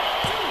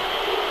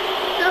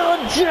 Oh,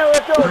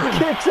 Jericho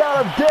kicks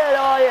out of dead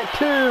eye at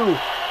 2.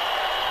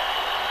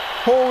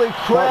 Holy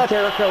crap.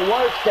 Jericho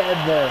was dead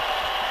there.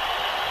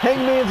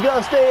 Hangman's got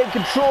to stay in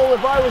control.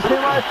 If I was him,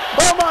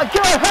 oh, my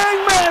God.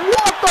 Hangman,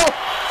 what the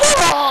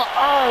fuck?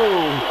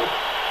 Oh.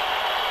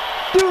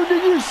 Dude,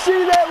 did you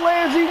see that,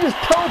 Lance? He just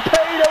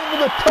toe-paid over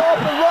the top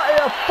and right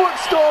a foot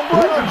stomp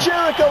right on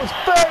Jericho's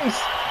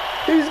face.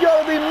 He's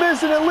got to be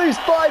missing at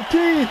least 5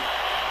 teeth.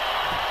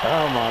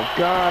 Oh my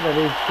God, and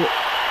he's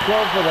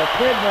going for the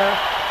pin there.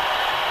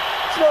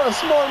 It's not a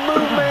smart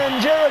move,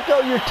 man.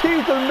 Jericho, your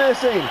teeth are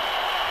missing.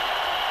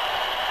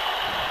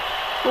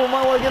 Oh,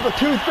 might want to get the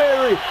tooth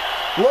fairy.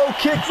 Low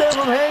kick there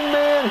from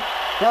Hangman.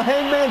 Now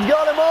Hangman's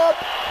got him up.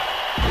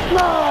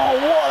 No,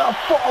 what a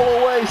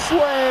fall away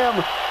slam.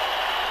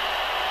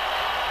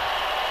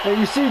 And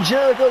you see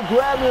Jericho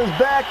grabbing his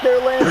back there,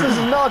 Lance. This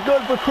is not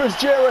good for Chris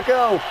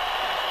Jericho.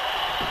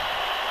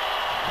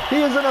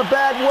 He is in a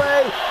bad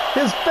way.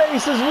 His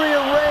face is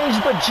rearranged,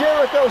 but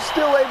Jericho's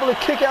still able to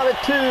kick out at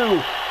 2.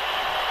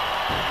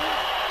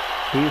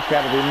 He's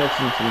got to be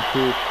missing some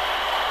teeth.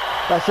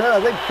 I said,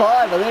 I think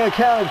 5. I think I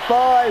counted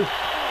 5.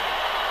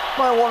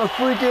 Might want to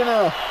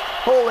freaking,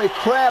 holy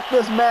crap,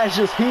 this match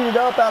just heated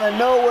up out of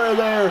nowhere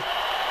there.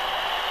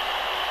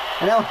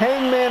 And now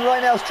Hangman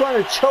right now is trying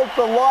to choke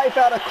the life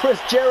out of Chris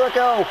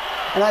Jericho.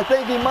 And I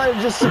think he might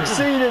have just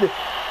succeeded.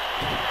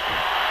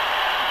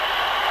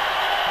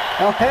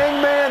 Now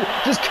Hangman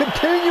just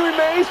continuing,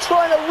 man. He's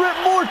trying to rip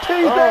more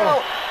teeth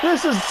out.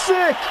 This is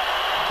sick.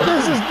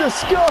 This is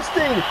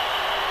disgusting.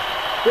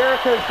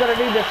 Jericho's going to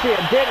need to see a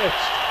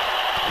dentist.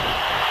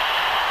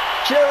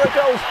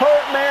 Jericho's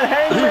hurt, man.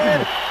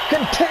 Hangman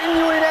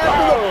continuing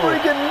after the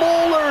freaking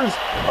molars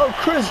of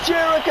Chris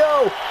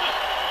Jericho.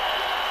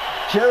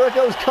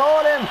 Jericho's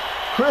caught him.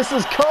 Chris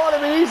has caught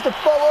him. He needs to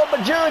follow up,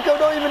 but Jericho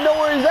don't even know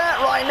where he's at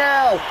right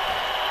now.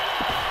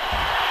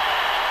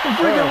 The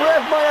freaking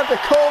ref might have to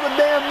call the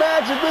damn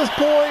match at this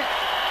point.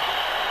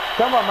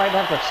 Someone might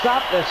have to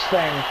stop this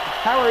thing.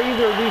 How are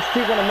either of these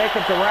two going to make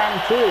it to round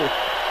 2?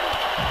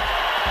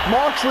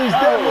 Moxley's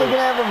definitely going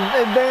to have an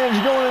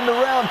advantage going into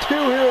round 2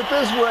 here at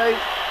this rate.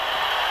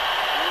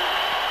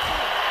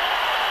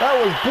 That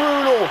was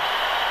brutal.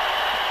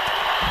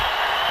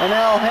 And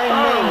now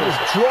Hangman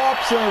just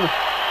drops him.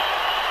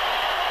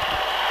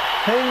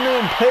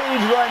 Hangman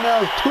Page right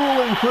now is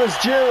tooling Chris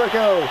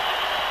Jericho.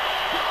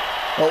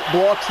 Oh,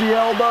 blocks the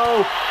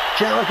elbow.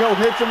 Jericho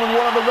hits him with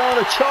one of his own.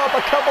 A chop,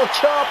 a couple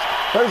chops.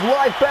 There's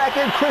life back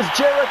in Chris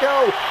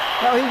Jericho.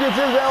 Now he gets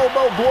his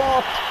elbow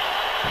blocked.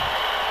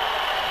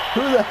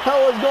 Who the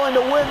hell is going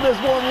to win this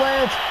one,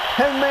 Lance?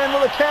 Hangman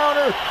with a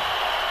counter.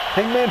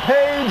 Hangman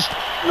Page.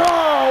 No,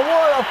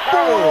 what a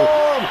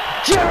forearm!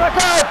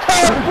 Jericho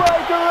code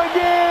breaker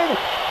again!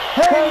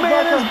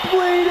 Hangman is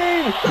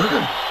bleeding!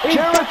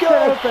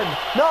 Jericho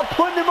not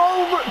putting him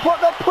over,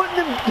 not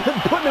putting him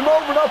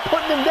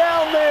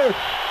down there!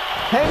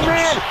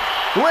 Hangman,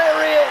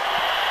 lariat!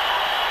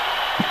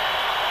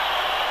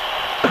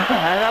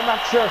 And I'm not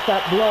sure if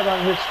that blood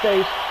on his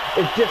face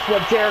is just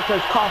what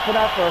Jericho's coughing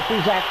up or if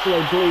he's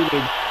actually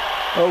bleeding.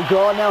 Oh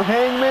God, now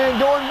Hangman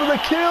going for the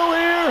kill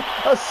here.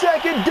 A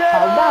second dead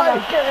eye.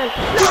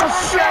 A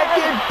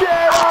second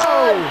dead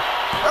eye.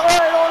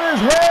 Right on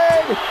his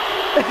head.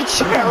 And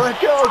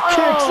Jericho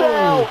kicks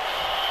out.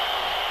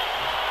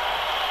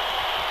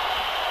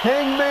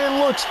 Hangman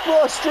looks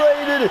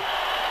frustrated.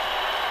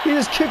 He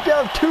just kicked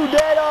out 2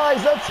 dead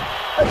eyes. That's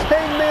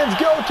Hangman's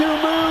go-to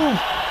move.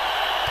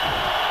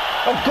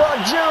 Oh God,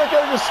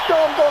 Jericho just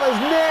stomped on his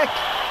neck.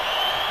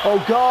 Oh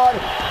God.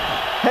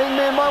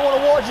 Hangman might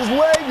want to watch his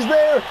legs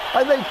there.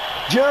 I think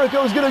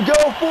Jericho's going to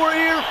go for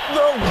it here.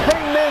 No,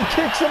 Hangman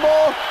kicks him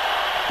off.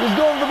 He's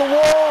going for the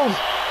walls.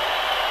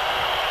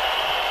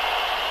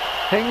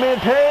 Hangman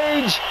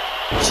Page.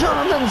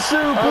 German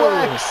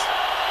suplex.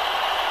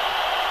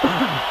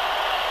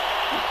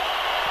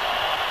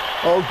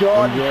 Oh,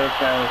 God.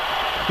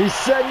 He's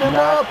setting him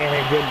up. Not in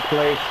a good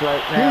place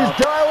right now. He's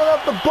dialing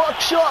up the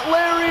buckshot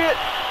lariat.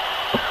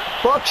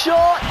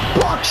 Buckshot.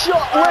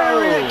 Buckshot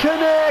lariat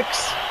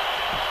connects.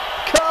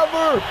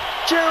 Cover.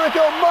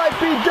 Jericho might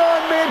be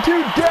done, man.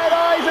 2 dead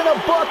eyes and a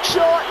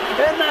buckshot,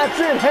 and that's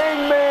it.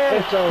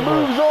 Hangman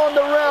moves on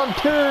to round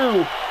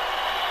 2.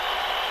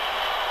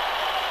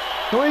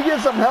 Can we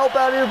get some help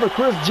out here for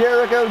Chris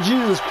Jericho?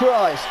 Jesus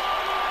Christ.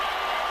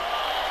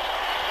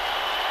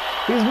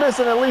 He's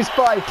missing at least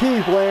 5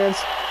 teeth,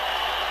 Lance.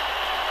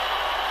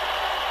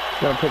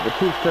 Gonna put the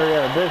tooth fairy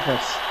out of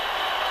business.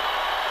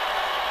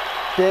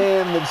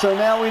 Damn, so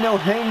now we know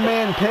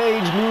Hangman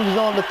Page moves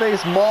on to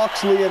face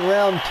Moxley in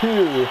round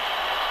 2.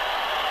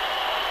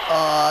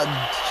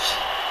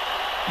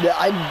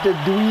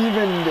 Do we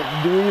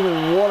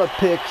even want to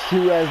pick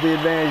who has the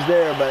advantage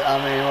there? But I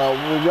mean, well,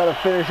 we've got to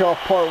finish off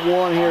part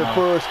 1 here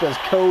first, as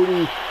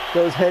Cody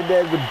goes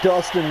head-to-head with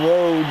Dustin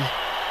Rhodes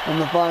in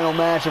the final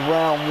match of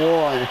round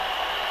 1.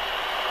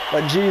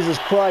 But Jesus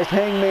Christ,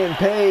 Hangman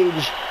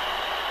Page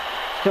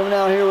coming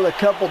out here with a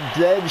couple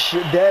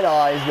dead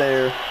eyes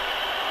there,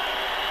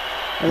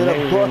 and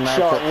then a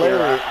buckshot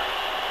lariat.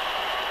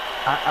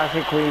 I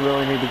think we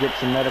really need to get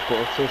some medical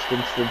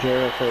assistance for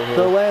Jericho here.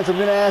 So Lance, I'm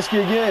going to ask you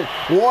again,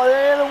 what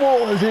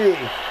animal is he?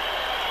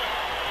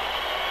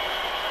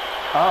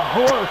 A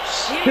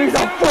horse. He's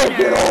a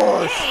freaking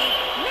horse.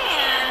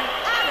 Man,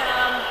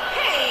 Adam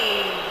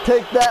Page.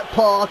 Take that,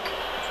 Pac.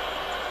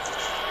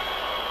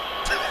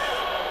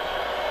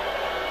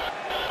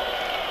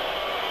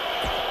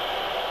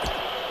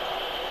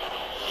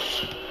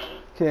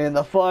 Okay, and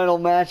the final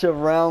match of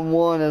round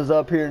 1 is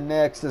up here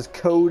next as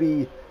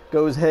Cody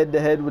goes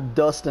head-to-head with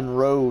Dustin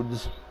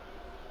Rhodes.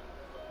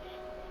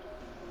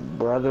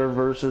 Brother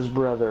versus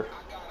brother.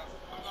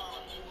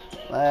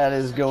 That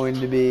is going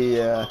to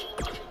be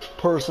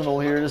personal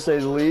here, to say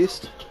the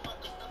least.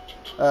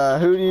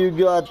 Who do you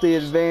got the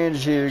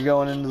advantage here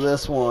going into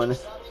this one?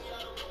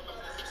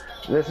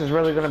 This is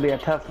really going to be a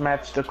tough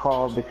match to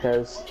call,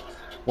 because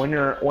when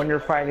you're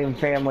fighting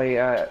family,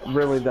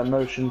 really the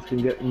emotions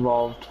can get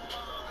involved.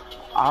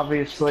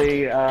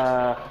 Obviously,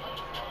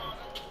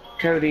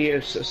 Cody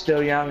is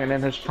still young and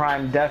in his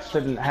prime.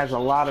 Dustin has a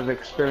lot of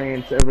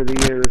experience over the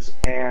years,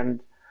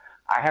 and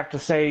I have to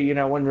say, you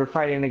know, when you're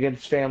fighting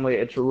against family,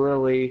 it's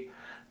really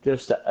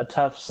just a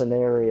tough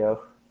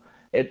scenario.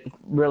 It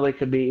really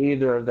could be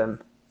either of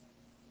them.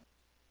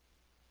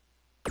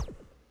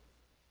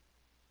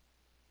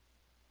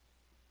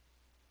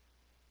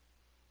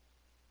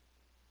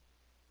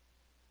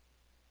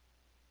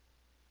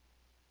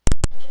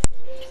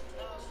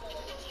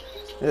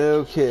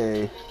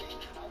 Okay.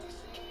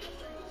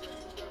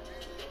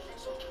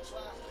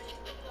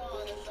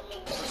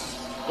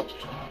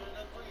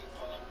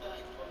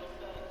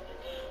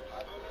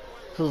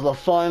 This is the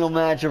final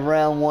match of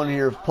round 1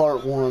 here of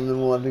part 1, then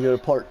we'll have to go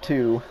to part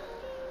 2.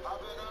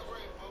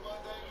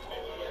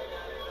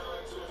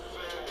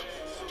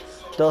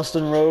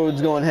 Dustin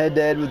Rhodes going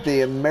head-to-head with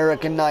the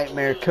American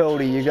Nightmare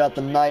Cody. You got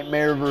the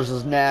Nightmare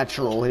versus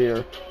Natural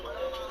here.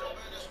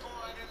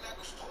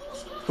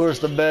 Of course,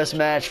 the best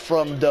match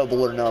from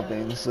Double or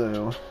Nothing,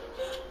 so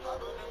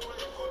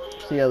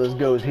see how this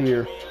goes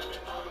here.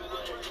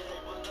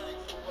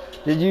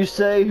 Did you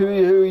say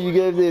who you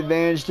gave the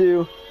advantage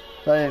to?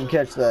 I didn't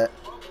catch that.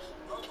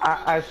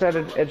 I said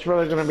it's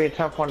really going to be a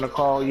tough one to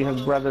call. You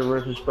have brother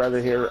versus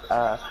brother here.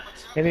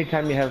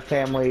 Anytime you have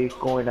family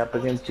going up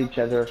against each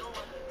other,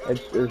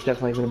 there's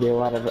definitely going to be a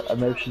lot of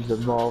emotions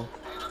involved.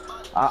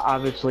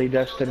 Obviously,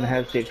 Dustin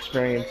has the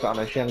experience on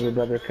his younger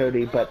brother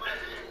Cody, but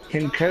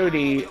can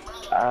Cody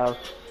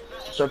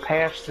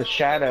surpass the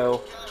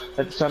shadow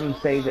that some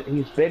say that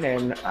he's been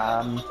in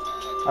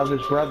of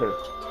his brother?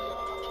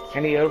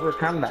 Can he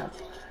overcome that?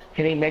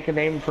 Can he make a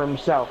name for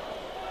himself?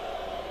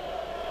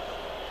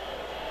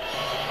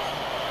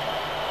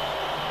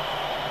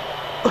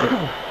 The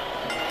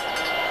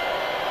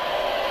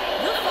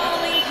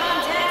following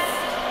contest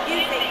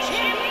is a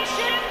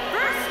championship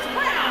first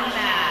round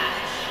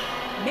match.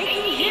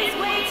 Making his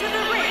way to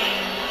the ring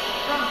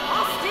from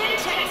Austin,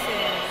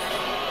 Texas.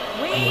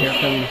 Weighing Here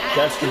in comes at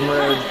Dustin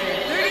Rhodes.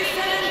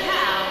 237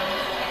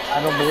 pounds.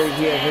 I don't believe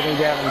he has any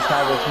doubt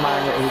inside his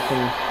mind that he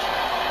can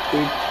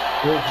beat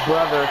his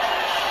brother,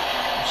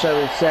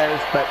 so he says,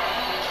 but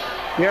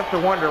you have to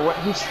wonder what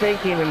he's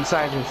thinking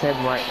inside his head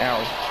right now.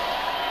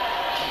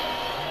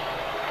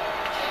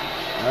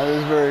 That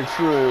is very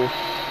true.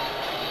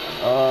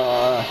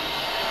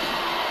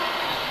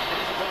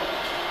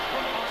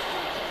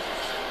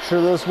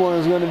 Sure, this one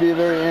is going to be a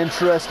very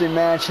interesting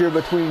match here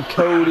between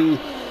Cody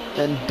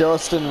and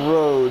Dustin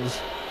Rhodes.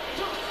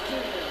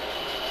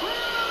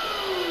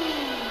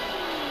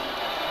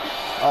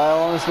 I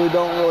honestly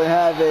don't really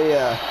have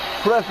a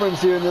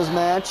preference here in this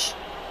match.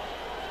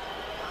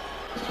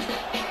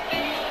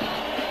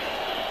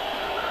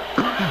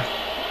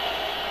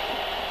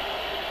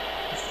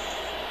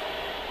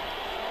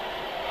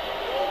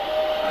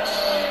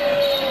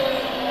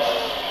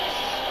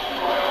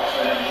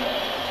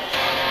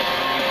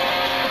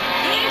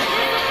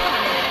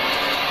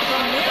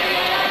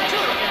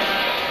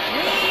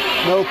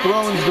 No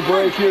thrones to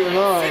break here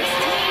tonight.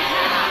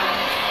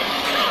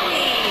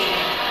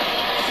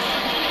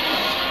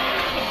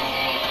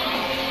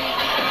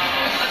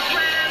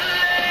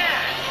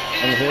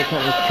 And Here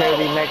comes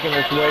Cody making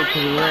his way to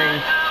the ring.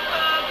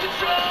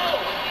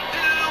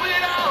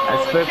 I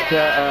spoke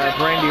to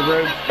Brandy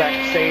Rhodes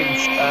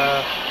backstage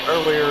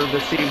earlier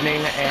this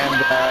evening, and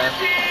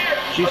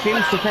she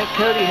seems to think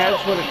Cody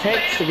has what it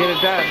takes to get it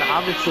done.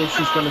 Obviously,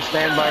 she's going to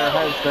stand by her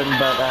husband,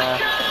 but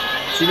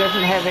she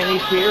doesn't have any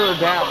fear or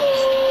doubts.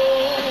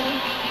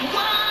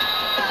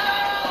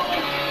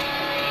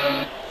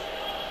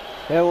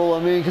 Yeah, well, I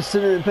mean,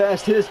 considering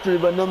past history,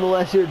 but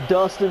nonetheless, here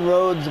Dustin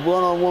Rhodes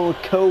one-on-one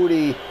with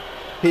Cody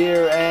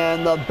here,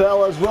 and the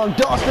bell has rung.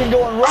 Dustin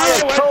going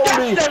right at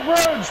Cody. Dustin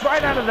Rhodes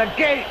right out of the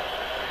gate.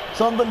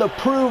 Something to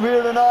prove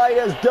here tonight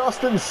as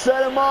Dustin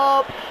set him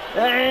up,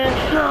 and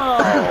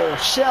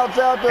shouts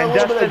out to a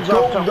little bit of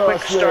gold off to a quick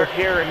dust start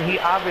there. here, and he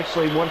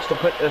obviously wants to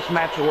put this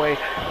match away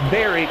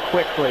very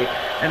quickly,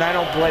 and I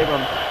don't blame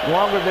him. The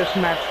longer this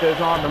match goes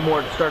on, the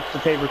more it starts to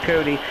favor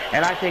Cody,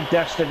 and I think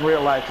Dustin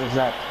realizes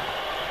that.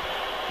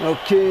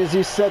 Okay, as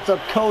he sets up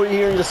Cody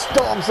here and just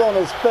stomps on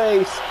his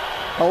face.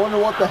 I wonder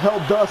what the hell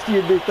Dusty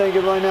would be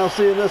thinking right now,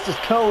 seeing this as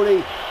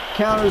Cody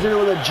counters here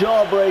with a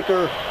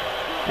jawbreaker.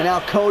 And now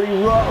Cody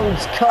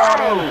Rhodes caught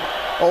him.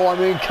 Oh, I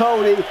mean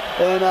Cody,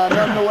 and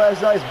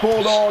nonetheless, nice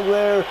bulldog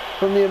there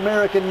from the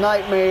American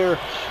Nightmare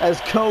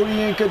as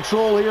Cody in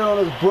control here on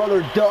his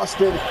brother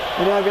Dustin.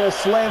 And now going to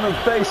slam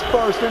him face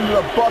first into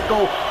the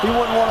buckle. He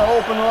wouldn't want to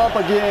open her up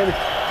again.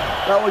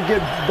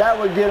 That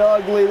would get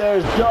ugly.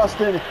 There's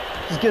Dustin.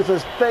 Just gets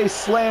his face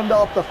slammed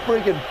off the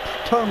freaking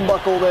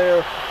turnbuckle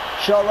there.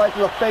 Shot right to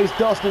the face.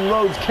 Dustin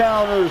Rhodes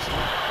counters.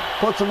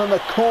 Puts him in the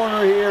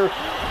corner here.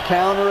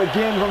 Counter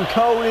again from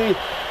Cody.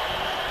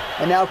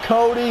 And now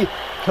Cody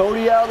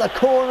out of the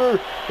corner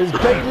is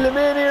baiting him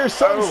in here.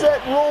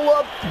 Sunset roll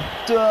up,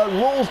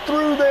 rolls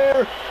through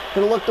there.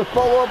 Gonna look to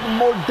follow up with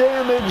more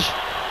damage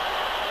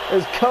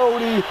as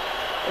Cody,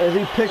 as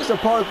he picks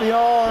apart the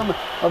arm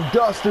of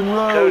Dustin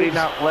Rhodes. Cody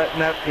not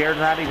letting up here,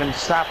 not even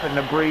stopping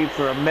to breathe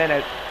for a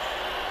minute.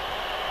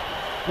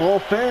 Well,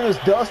 fairness,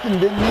 Dustin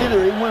didn't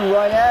either. He went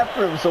right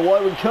after him, so why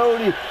would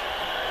Cody?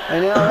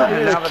 And now right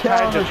here, now the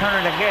time to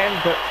turn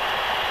again, but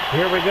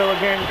here we go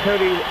again.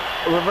 Cody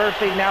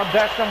reversing. Now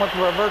Dustin with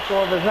the reversal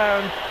of his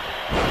own.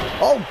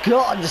 Oh,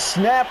 God, just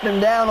snapped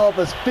him down off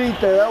his feet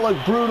there. That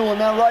looked brutal. And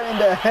now right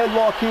into a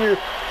headlock here,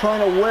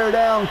 trying to wear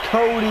down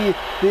Cody,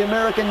 the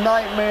American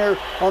Nightmare,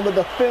 on the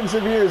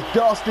defensive here as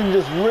Dustin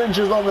just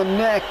wrenches on the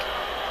neck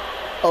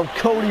of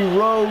Cody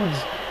Rhodes.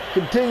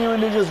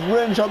 Continuing to just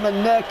wrench on the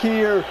neck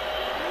here.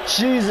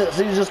 Jesus,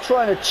 he's just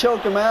trying to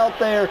choke him out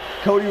there.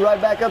 Cody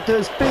right back up to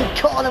his feet,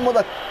 caught him with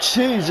a,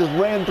 jeez, just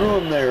ran through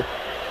him there.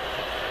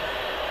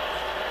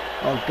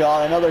 Oh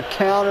God, another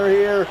counter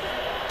here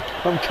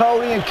from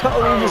Cody, and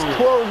Cody just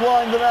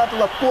clotheslines him out to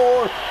the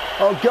floor.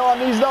 Oh God,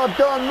 and he's not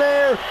done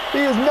there. He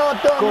is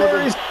not done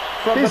there. He's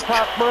from the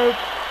top rope.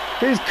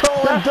 He's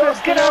calling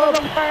Dustin get out up.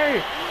 of the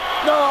way.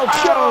 Oh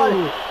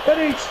God. But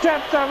he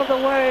steps out of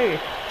the way.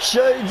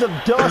 Shades of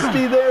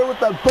Dusty there with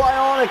the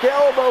bionic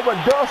elbow,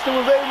 but Dustin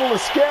was able to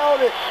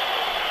scout it.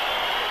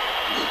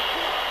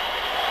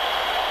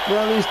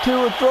 Now these two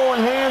are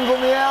throwing hands on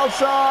the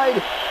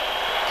outside.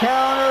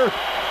 Counter.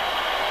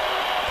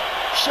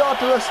 Shot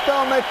to the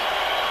stomach.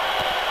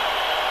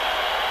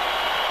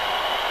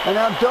 And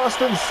now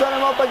Dustin set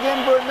him up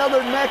again for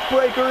another neck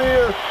breaker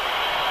here.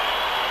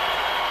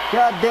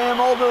 God damn,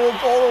 all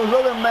those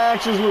other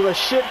matches with a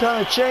shit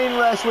ton of chain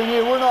wrestling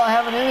here. We're not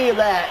having any of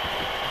that.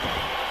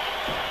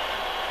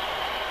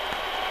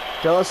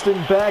 Dustin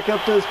back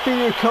up to his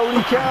feet.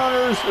 Cody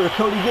counters, or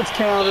Cody gets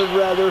countered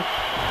rather.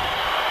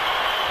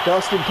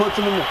 Dustin puts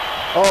him in the,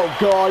 oh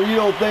God, you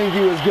don't think he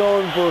was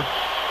going for,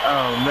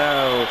 oh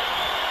no.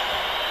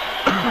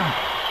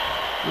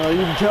 Well,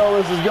 you can tell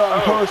this has gotten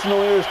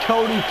personal here as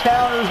Cody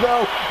counters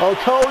though. Oh,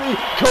 Cody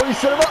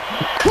set him up.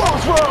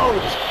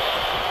 Crossroads!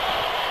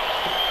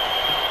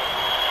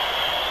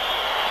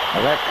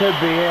 Well, that could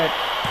be it.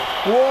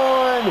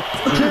 1,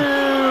 2,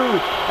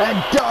 and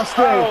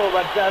Dustin. Oh,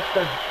 but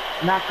Dustin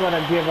not going to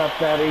give up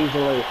that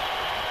easily.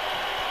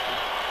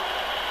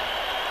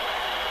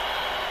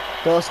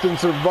 Dustin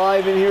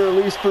surviving here, at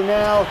least for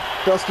now.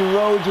 Dustin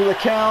Rhodes with a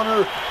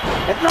counter.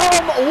 And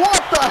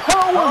what the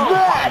hell was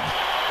that?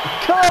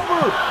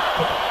 Cover!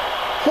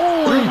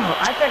 Holy!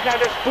 I think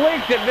I just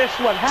blinked and missed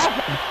what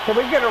happened. Can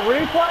we get a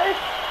replay?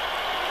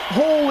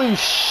 Holy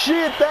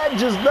shit, that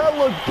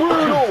looked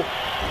brutal.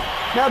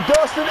 Now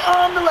Dustin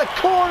onto the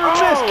corner,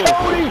 missed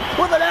Cody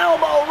with an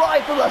elbow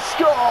right to the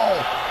skull.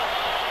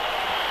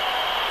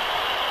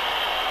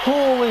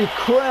 Holy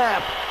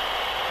crap.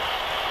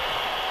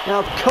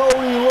 Now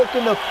Cody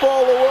looking to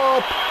follow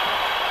up.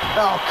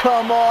 Oh,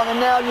 come on. And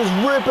now just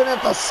ripping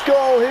at the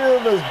skull here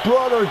of his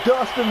brother,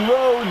 Dustin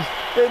Rhodes,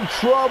 in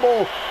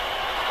trouble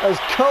as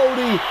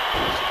Cody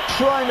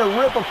trying to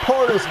rip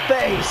apart his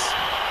face.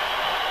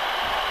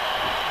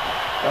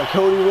 Now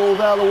Cody rolls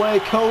out of the way.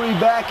 Cody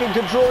back in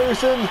control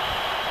here.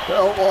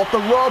 Off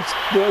the ropes.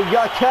 They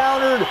got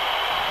countered.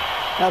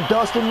 Now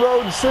Dustin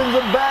Rhodes sends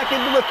him back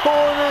into the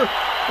corner.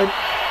 And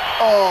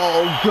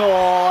oh,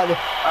 God.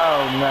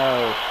 Oh,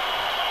 no.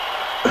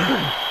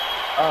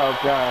 Oh,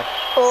 gosh.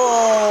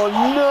 Oh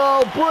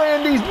no,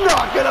 Brandy's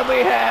not gonna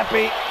be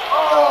happy.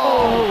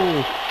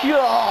 Oh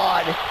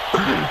God.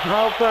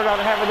 I hope they're not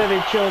having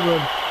any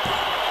children.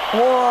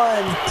 1,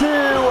 2,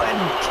 and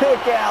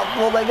kick out.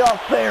 Well, they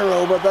got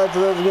Pharaoh, but that's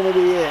gonna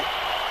be it.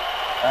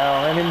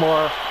 Oh, any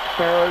more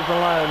Pharaohs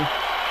alone.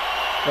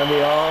 Gonna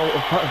be all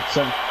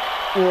some.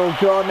 Oh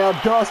God, now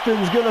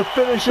Dustin's gonna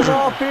finish him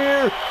off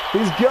here.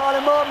 He's got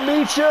him up.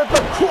 Meet you at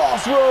the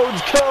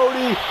crossroads,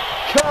 Cody.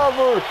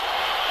 Cover.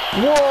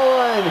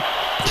 1,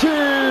 2,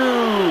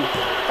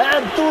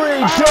 and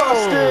 3. Oh.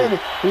 Dustin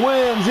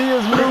wins. He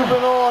is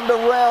moving on to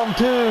round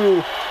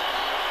 2.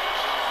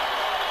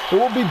 It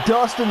will be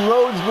Dustin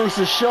Rhodes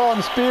versus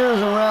Shawn Spears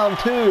in round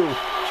 2.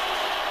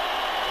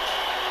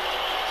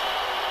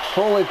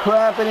 Holy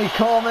crap, any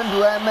comment to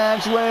that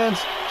match,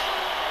 Lance?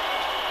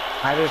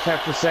 I just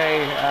have to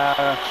say,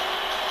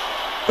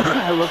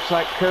 it looks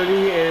like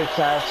Cody is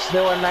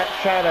still in that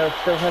shadow,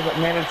 still hasn't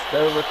managed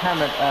to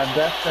overcome it.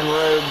 Dustin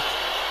Rhodes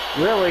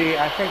really,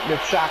 I think,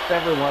 just shocked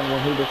everyone when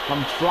he just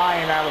comes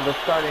flying out of the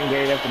starting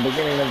gate at the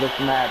beginning of this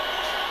match.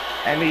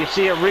 And you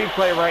see a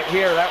replay right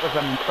here. That was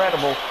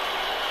incredible.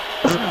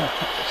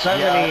 So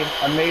many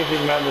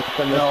amazing moments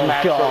in this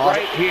match. God. But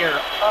right here,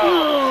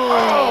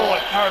 oh,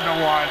 it's hard to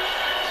watch.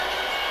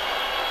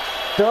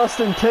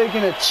 Dustin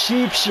taking a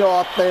cheap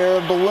shot there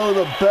below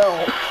the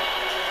belt.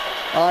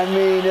 I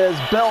mean, his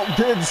belt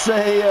did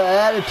say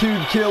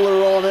attitude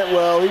killer on it.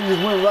 Well, he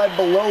just went right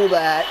below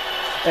that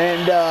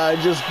and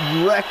just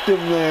wrecked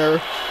him there.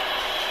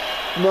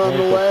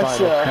 Nonetheless,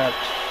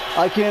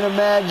 I can't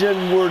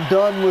imagine we're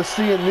done with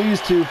seeing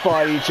these two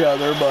fight each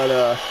other,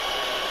 but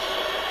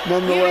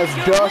nonetheless,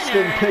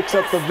 Dustin picks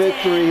up the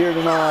victory here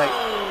tonight.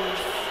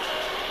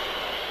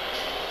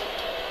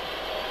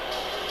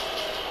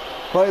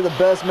 Probably the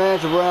best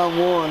match of round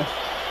 1.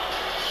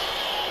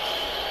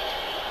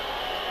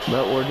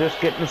 But we're just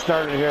getting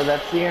started here.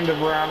 That's the end of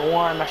round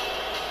 1.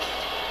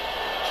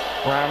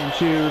 Round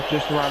 2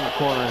 just around the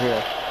corner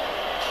here.